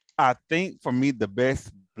 I think for me the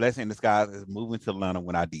best blessing in disguise is moving to Atlanta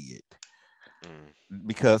when I did. Mm,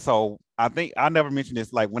 Because so I think I never mentioned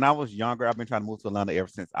this. Like when I was younger, I've been trying to move to Atlanta ever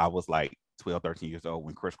since I was like 12, 13 years old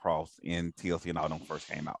when Chris Cross and TLC and all them first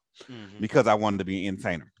came out hmm because I wanted to be an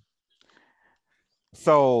entertainer.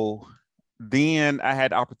 So then I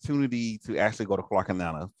had the opportunity to actually go to Clark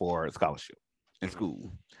Atlanta for a scholarship in hmm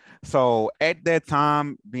school. So at that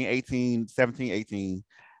time, being 18, 17, 18,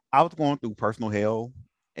 I was going through personal hell.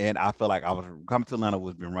 And I felt like I was coming to Atlanta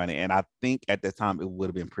was been running. And I think at that time it would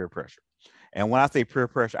have been peer pressure. And when I say peer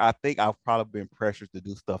pressure, I think I've probably been pressured to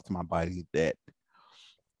do stuff to my body that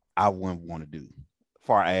I wouldn't want to do.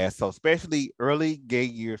 Far as so, especially early gay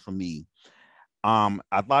years for me.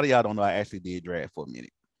 A lot of y'all don't know I actually did drag for a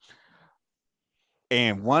minute.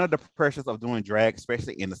 And one of the pressures of doing drag,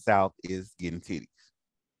 especially in the South, is getting titties.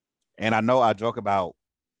 And I know I joke about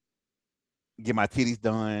get my titties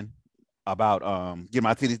done, about get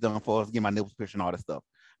my titties done for us, get my nipples pierced and all that stuff.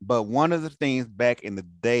 But one of the things back in the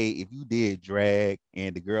day, if you did drag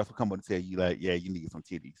and the girls would come up and tell you like, yeah, you need some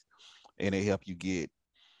titties, and they help you get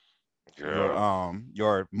Girl.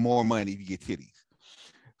 your more money if you get titties.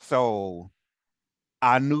 So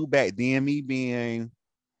I knew back then, me being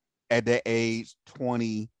at that age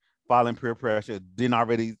 25, following peer pressure, didn't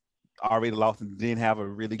already lost and didn't have a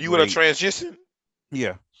really You would have great transitioned?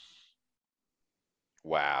 yeah.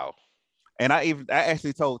 Wow. And I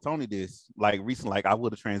actually told Tony this like recently, like I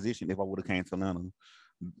would have transitioned if I would have came to Atlanta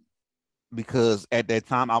because at that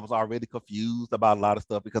time I was already confused about a lot of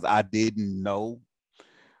stuff because I didn't know.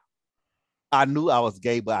 I knew I was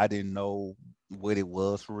gay, but I didn't know what it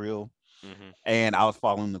was for real. Hmm. And I was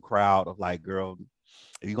following the crowd of like, girl,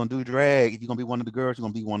 if you're gonna do drag, if you're gonna be one of the girls, you're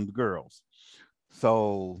gonna be one of the girls.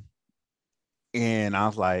 So, and I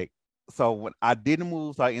was like, so when I didn't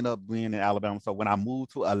move, so I ended up being in Alabama. So when I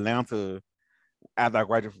moved to Atlanta after I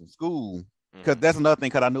graduated from school, because Hmm. that's another thing,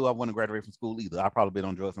 because I knew I wouldn't graduate from school either. I probably been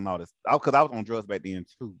on drugs and all this, because I was on drugs back then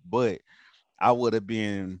too, but I would have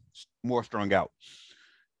been more strung out.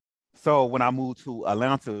 So when I moved to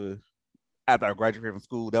Atlanta after I graduated from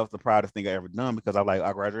school, that was the proudest thing I ever done because I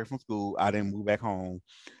graduated from school, I didn't move back home,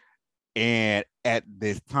 and at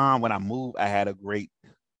this time when I moved, I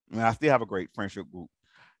still have a great friendship group.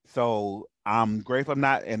 So I'm grateful I'm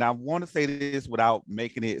not, and I want to say this without making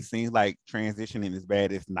it seem like transitioning is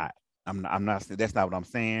bad. It's not. I'm not. That's not what I'm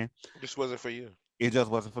saying. This wasn't for you. It just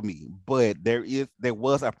wasn't for me. But there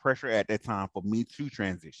was a pressure at that time for me to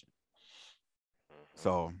transition. Hmm.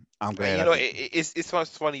 So I'm And glad I did.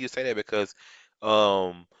 it's funny you say that because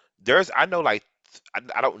um there's I know like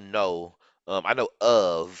I don't know I know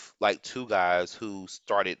of like two guys who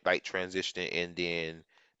started like transitioning and then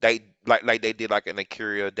they like they did like an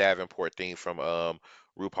Akira Davenport thing from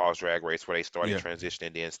RuPaul's Drag Race where they started Yeah. transitioning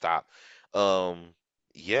and then stopped. Um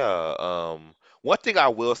yeah, one thing I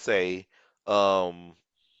will say, um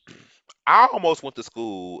I almost went to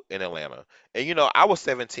school in Atlanta. And I was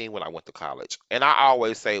 17 when I went to college. And I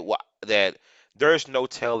always say that there's no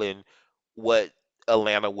telling what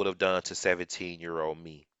Atlanta would have done to 17-year-old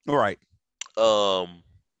me. All right. Um,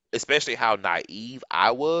 Especially how naive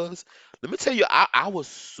I was. Let me tell you, I was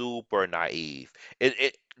super naive.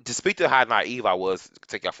 To speak to how naive I was,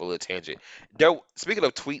 take off a little tangent. Speaking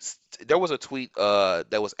of tweets, there was a tweet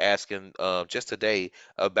that was asking just today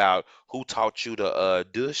about who taught you to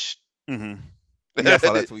dush. Mm-hmm. Yeah, I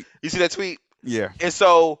saw that tweet. You see that tweet? Yeah. And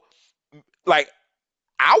so, like,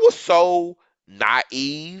 I was so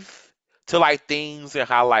naive to like things and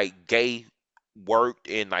how like gay worked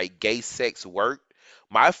and like gay sex worked.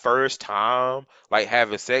 My first time like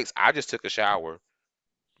having sex, I just took a shower.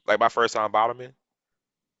 Like my first time bottoming,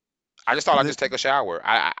 I just thought I'd Li- just take a shower.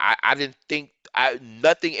 I didn't think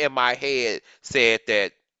nothing in my head said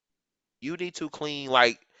that you need to clean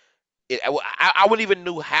like I wouldn't even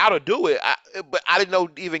knew how to do it. But I didn't know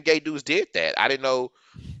even gay dudes did that. I didn't know.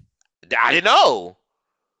 I didn't know.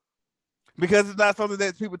 because it's not something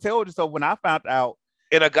that people tell you. So when I found out,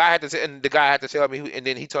 And a guy had to say, and the guy had to tell me, and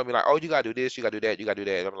then he told me like, "Oh, you gotta do this, you gotta do that, you gotta do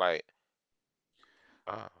that." And I'm like,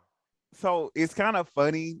 "Ah, so it's kind of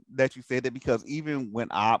funny that you said that because even when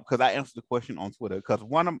because I answered the question on Twitter, because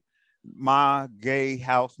one of my gay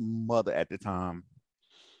house mother at the time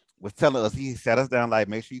was telling us, he sat us down like,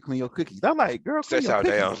 make sure you clean your cookies. I'm like, girl, clean set your y'all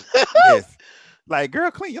down." cookies. Yes. Like,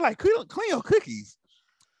 girl, clean your cookies.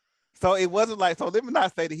 So it wasn't like, so let me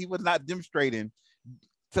not say that he was not demonstrating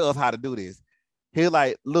to us how to do this. He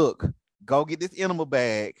like, look, go get this animal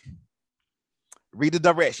bag, read the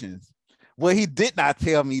directions. What he did not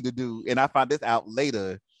tell me to do, and I found this out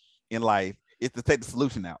later in life, is to take the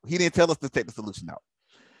solution out. He didn't tell us to take the solution out.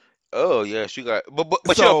 Oh yes, you got, but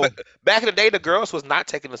So back in the day, the girls was not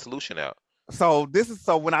taking the solution out so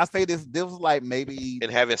when I say this was like maybe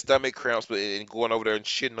and having stomach cramps, and going over there and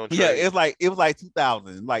shitting on yeah, trays. it was like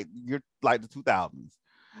 2000, like you're like the 2000s.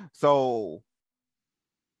 So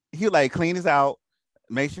he like clean this out.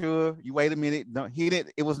 Make sure you wait a minute. Don't he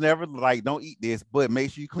didn't. It was never like don't eat this, but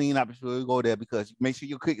make sure you clean up before you go there because make sure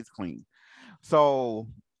your cookies clean. So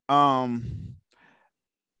um,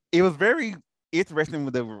 it was very interesting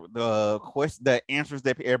with the question, the answers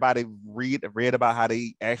that everybody read about how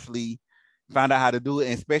they actually found out how to do it,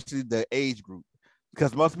 and especially the age group. Because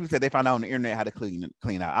most people said they found out on the internet how to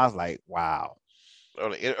clean out. I was like, wow.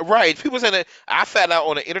 Right, people saying that I found out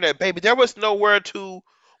on the internet, baby. There was nowhere to.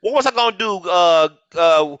 What was I gonna do?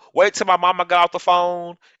 Wait till my mama got off the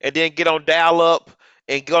phone and then get on dial up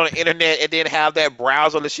and get on the internet and then have that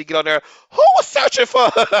browser that she get on there. Who was searching for?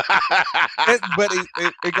 But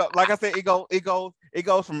it go like I said, it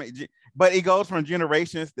goes from but it goes from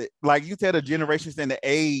generations that like you tell the generations and the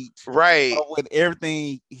age Right. of when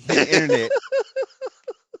everything hit the internet.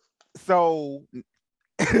 So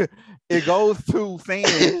it goes to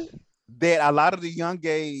saying that a lot of the young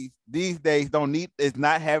gays these days don't need is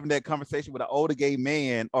not having that conversation with an older gay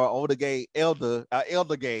man or older gay elder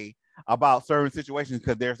gay about certain situations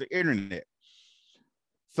because there's the internet.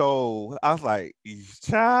 So I was like,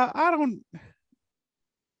 child, I don't.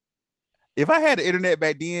 If I had the internet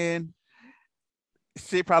back then,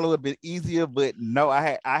 shit probably would have been easier. But no,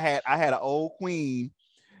 I had an old queen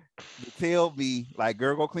to tell me like,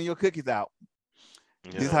 girl, go clean your cookies out.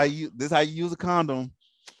 Yeah. This how you use a condom.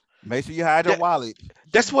 Make sure you hide your That, wallet.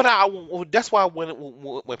 that's what I. That's why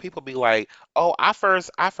when people be like, "Oh, I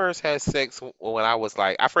first had sex when I was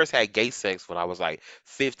like, I first had gay sex when I was like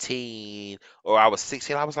 15 or I was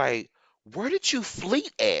 16." I was like, "Where did you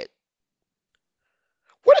fleet at?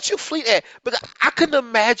 Where did you fleet at?" Because I couldn't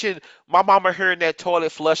imagine my mama hearing that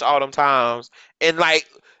toilet flush all them times and like,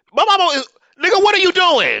 my mama is, nigga, what are you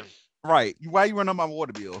doing? Right. Why you running on my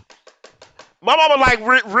water bill? My mama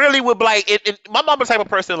like really would like my mama the type of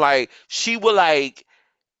person like she would like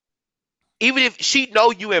even if she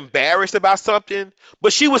know you embarrassed about something,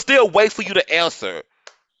 but she would still wait for you to answer.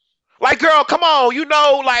 Like, girl, come on,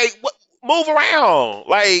 like what, move around.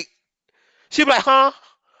 Like she'd be like, huh,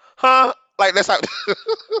 huh. Like that's how.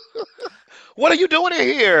 What are you doing in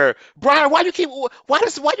here, Brian? Why you keep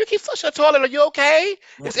flushing the toilet? Are you okay?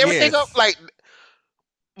 Is everything up? Yes. Like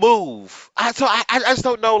move. I just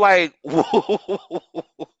don't know. Like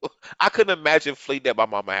I couldn't imagine fleeing at my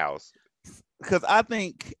mama house. Because I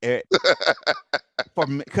think for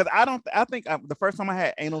me, because I think the first time I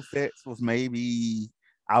had anal sex was maybe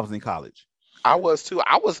I was in college. I was too.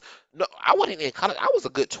 I was no, I wasn't in college. I was a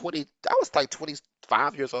good 20. I was like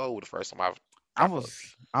 25 years old the first time I I got fucked.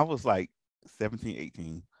 was I was like 17,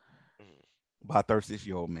 18 Mm, by a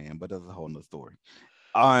 36-year-old man, but that's a whole nother story.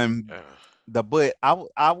 Um, yeah. but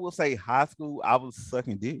I will say high school I was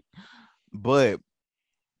sucking dick, but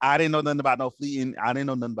I didn't know nothing about no fleeting. I didn't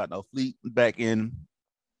know nothing about no fleet back in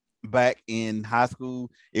high school.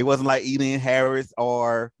 It wasn't like Eden Harris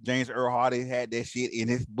or James Earl Hardy had that shit in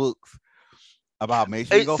his books about make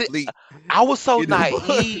sure you go See, fleet I was so in his book.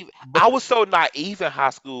 naive. But I was so naive in high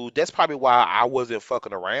school. That's probably why I wasn't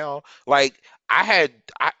fucking around. Like I had,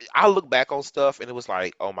 I look back on stuff and it was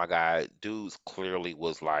like, oh my God, dudes clearly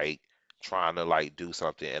was like trying to like do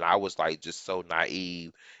something, and I was like just so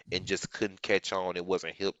naive and just couldn't catch on and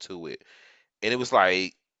wasn't hip to it. And it was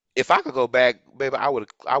like, if I could go back, baby, I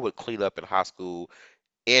would clean up in high school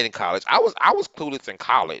and in college. I was clueless in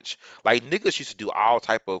college. Like niggas used to do all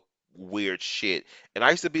type of weird shit, and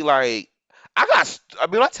I used to be like, I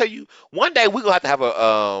mean, I tell you, one day we gonna have to have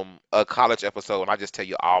a college episode, and I just tell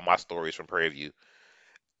you all my stories from Prairie View.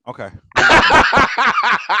 okay, we can do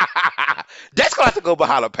that. That's gonna have to go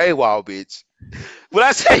behind a paywall, bitch. But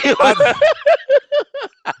I tell you, I,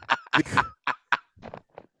 because,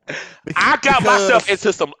 I got myself because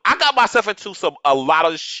into some. I got myself into some a lot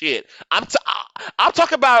of shit. I'm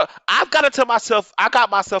talking about. I've got into myself. I got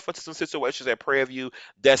myself into some situations at Prairie View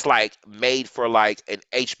that's like made for like an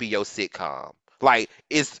HBO sitcom. Like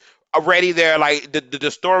it's already there. Like the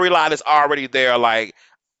storyline is already there. Like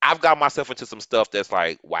I've got myself into some stuff that's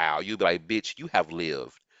like, wow. You'd be like, bitch, you have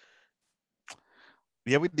lived.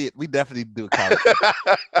 yeah, we did. We definitely do a college shit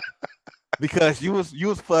because you was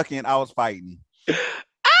fucking. I was fighting.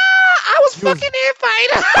 I was You was fucking in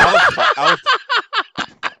I was fight. I was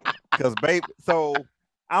because babe. So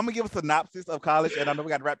I'm gonna give a synopsis of college, and I know we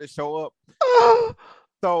got to wrap this show up.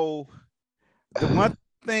 So the one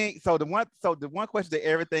the one question that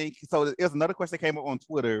everything. So there's another question that came up on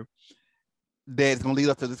Twitter that's gonna lead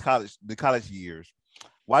up to the college years.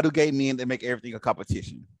 Why do gay men they make everything a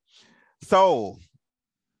competition? So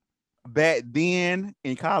back then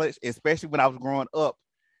in college, especially when I was growing up,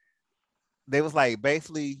 they was like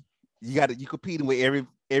basically you competing with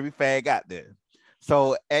every fag out there.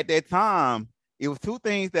 So at that time, it was two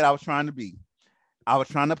things that I was trying to be. I was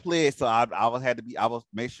trying to play it, so I was had to be. I was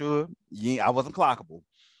make sure I wasn't clockable.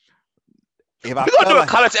 If I We're gonna felt do a like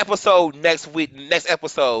college episode next week. Next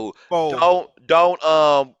episode. so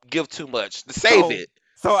Don't give too much. Save so it.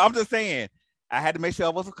 so I'm just saying I had to make sure I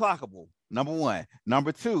wasn't clockable. Number one.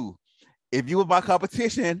 Number two, if you were my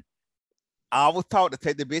competition, I was taught to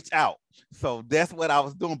take the bitch out. So that's what I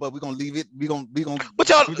was doing. But we're gonna leave it. We're gonna But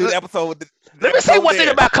y'all, we do the let me say episode one thing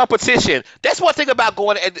there. about competition. That's one thing about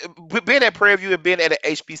going and being at Prairie View and being at an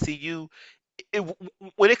HBCU.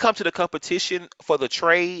 When it comes to the competition for the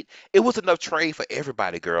trade, it was enough trade for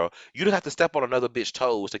everybody, girl. You didn't have to step on another bitch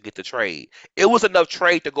toes to get the trade. It was enough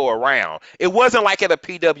trade to go around. It wasn't like at a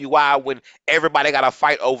PWI when everybody got to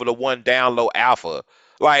fight over the one down low alpha.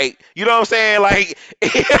 Like, you know what I'm saying? Like,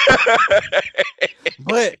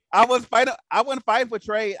 But I wasn't fighting for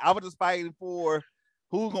trade. I was just fighting for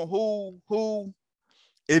who.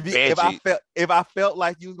 Benji. If I felt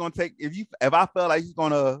like you was gonna take if I felt like you was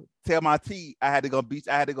gonna tell my tea, I had to go beat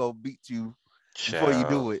you before you Child.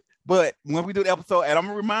 do it. But when we do the episode, and I'm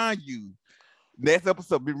gonna remind you, next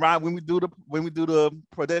episode, be right when we do the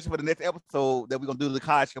production for the next episode, that we're gonna do the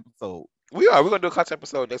college episode. We're gonna do a content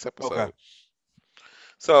episode next Okay. episode.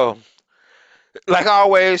 So, like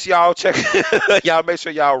always, y'all check, y'all make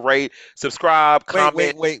sure y'all rate, subscribe, Wait, wait,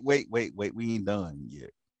 comment. wait, wait, wait, wait. We ain't done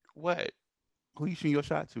yet. What? Who you shooting your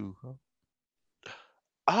shot to? Huh?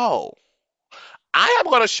 Oh, I am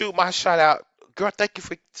gonna shoot my shot out. Girl, thank you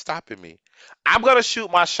for stopping me. I'm gonna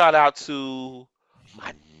shoot my shot out to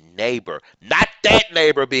my neighbor, not that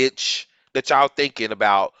neighbor, bitch, that y'all thinking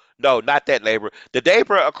about. No, not that neighbor. The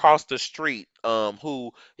neighbor across the street,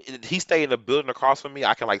 who he stay in the building across from me.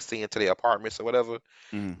 I can like see into the apartments or whatever.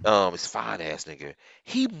 Mm. It's fine ass nigga.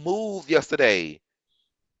 He moved yesterday,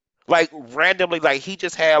 like randomly. Like he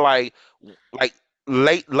just had like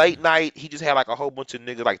late night. He just had like a whole bunch of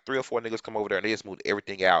niggas, like 3 or 4 niggas, come over there and they just moved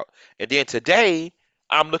everything out. And then today,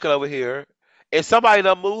 I'm looking over here and somebody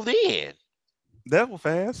done moved in. That was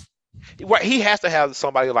fast. Right, he has to have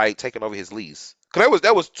somebody like taking over his lease. Cause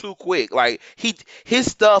that was too quick. Like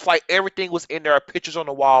his stuff, like everything was in there, pictures on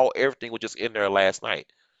the wall, everything was just in there last night.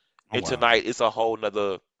 Oh And wow. tonight it's a whole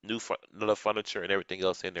nother another furniture and everything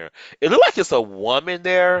else in there. It looked like it's a woman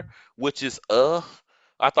there, which is I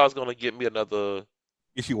thought it was gonna get me another.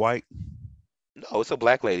 Is she white? No, it's a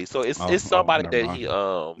black lady. So Oh, it's oh, somebody never that mind.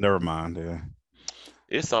 he Never mind. Yeah.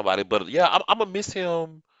 it's somebody. But yeah, I'm gonna miss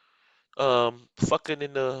him fucking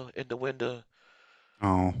in the window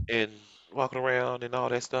Oh, and walking around and all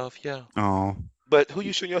that stuff. Yeah. oh. But who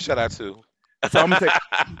you shooting your shot out to? So I'm gonna take.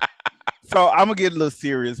 So I'm gonna get a little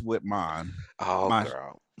serious with mine. Oh My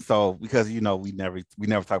girl. so because we never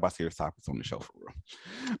talk about serious topics on the show for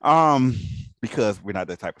real. Because we're not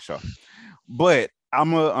that type of show. But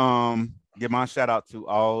I'm gonna give my shout out to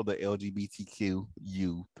all the LGBTQ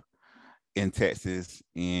youth in Texas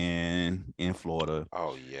and in Florida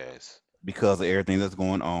Oh yes. because of everything that's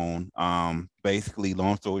going on. Basically,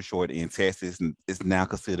 long story short, in Texas, it's now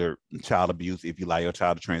considered child abuse if you allow your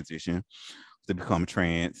child to transition to become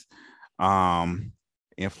trans. Um,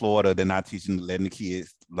 in Florida, they're not letting the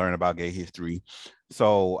kids learn about gay history.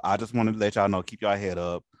 So I just wanted to let y'all know, keep your head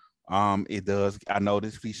up. It does. I know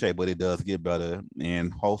this cliche, but it does get better.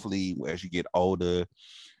 And hopefully, as you get older,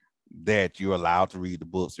 that you're allowed to read the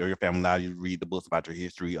books, or your family allow you to read the books about your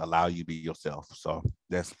history, allow you to be yourself. So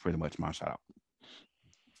that's pretty much my shout out.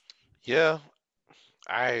 Yeah,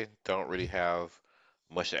 I don't really have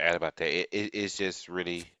much to add about that. It's just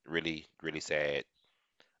really sad.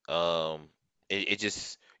 Um, it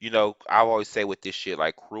just, I always say with this shit,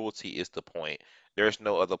 like cruelty is the point. There's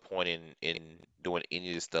no other point in doing any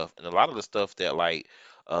of this stuff. And a lot of the stuff that like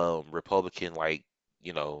Republican like,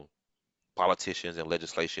 you know, politicians and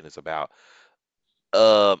legislation is about.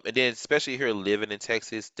 And then especially here living in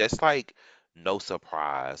Texas, that's like no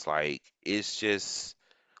surprise. Like it's just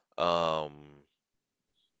um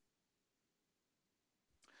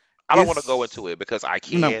I don't want to go It's into it because I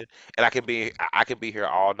you know can, and I can be here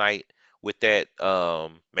all night with that.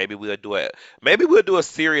 Maybe we'll do a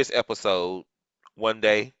serious episode one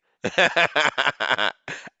day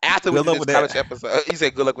after we good do luck this with college that. episode. You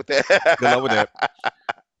said good luck with Good luck with that.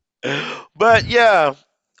 that. But yeah,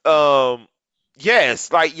 um,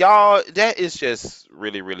 yes, like y'all, that is just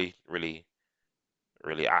really.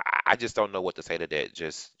 I just don't know what to say to that.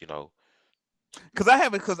 Just Because I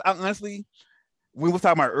haven't. Because I honestly, we was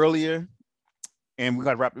talking about earlier, and we're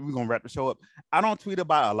gonna wrap the show up. I don't tweet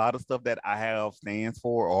about a lot of stuff that I have stands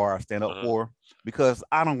for or I stand up uh for because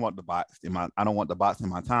I don't want the bots in my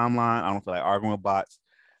timeline. I don't feel like arguing with bots.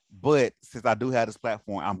 But since I do have this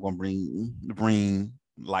platform, I'm gonna bring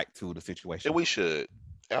light to the and situation. we should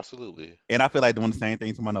absolutely. And I feel like doing the same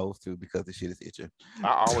thing to my nose too because the shit is itching.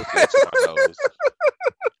 I always do that to my nose.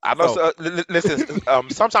 I know. So So, listen.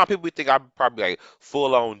 Sometimes people think I'm probably like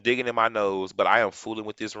full on digging in my nose, but I am fooling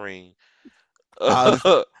with this ring. I,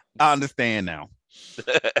 under- I understand now.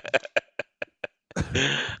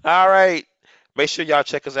 All right. Make sure y'all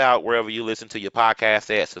check us out wherever you listen to your podcast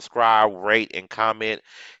at. Subscribe, rate, and comment.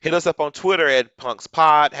 Hit us up on Twitter at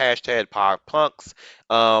punkspod, #podpunks.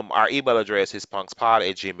 Our email address is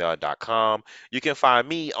punkspod@gmail.com. You can find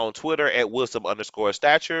me on Twitter at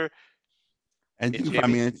wisdom_stature. And And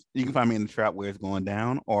Jimmy. you can find me in the trap where it's going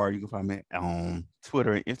down, or you can find me on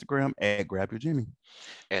Twitter and Instagram at Grab Your Jimmy.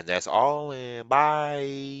 And that's all. And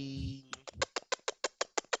bye.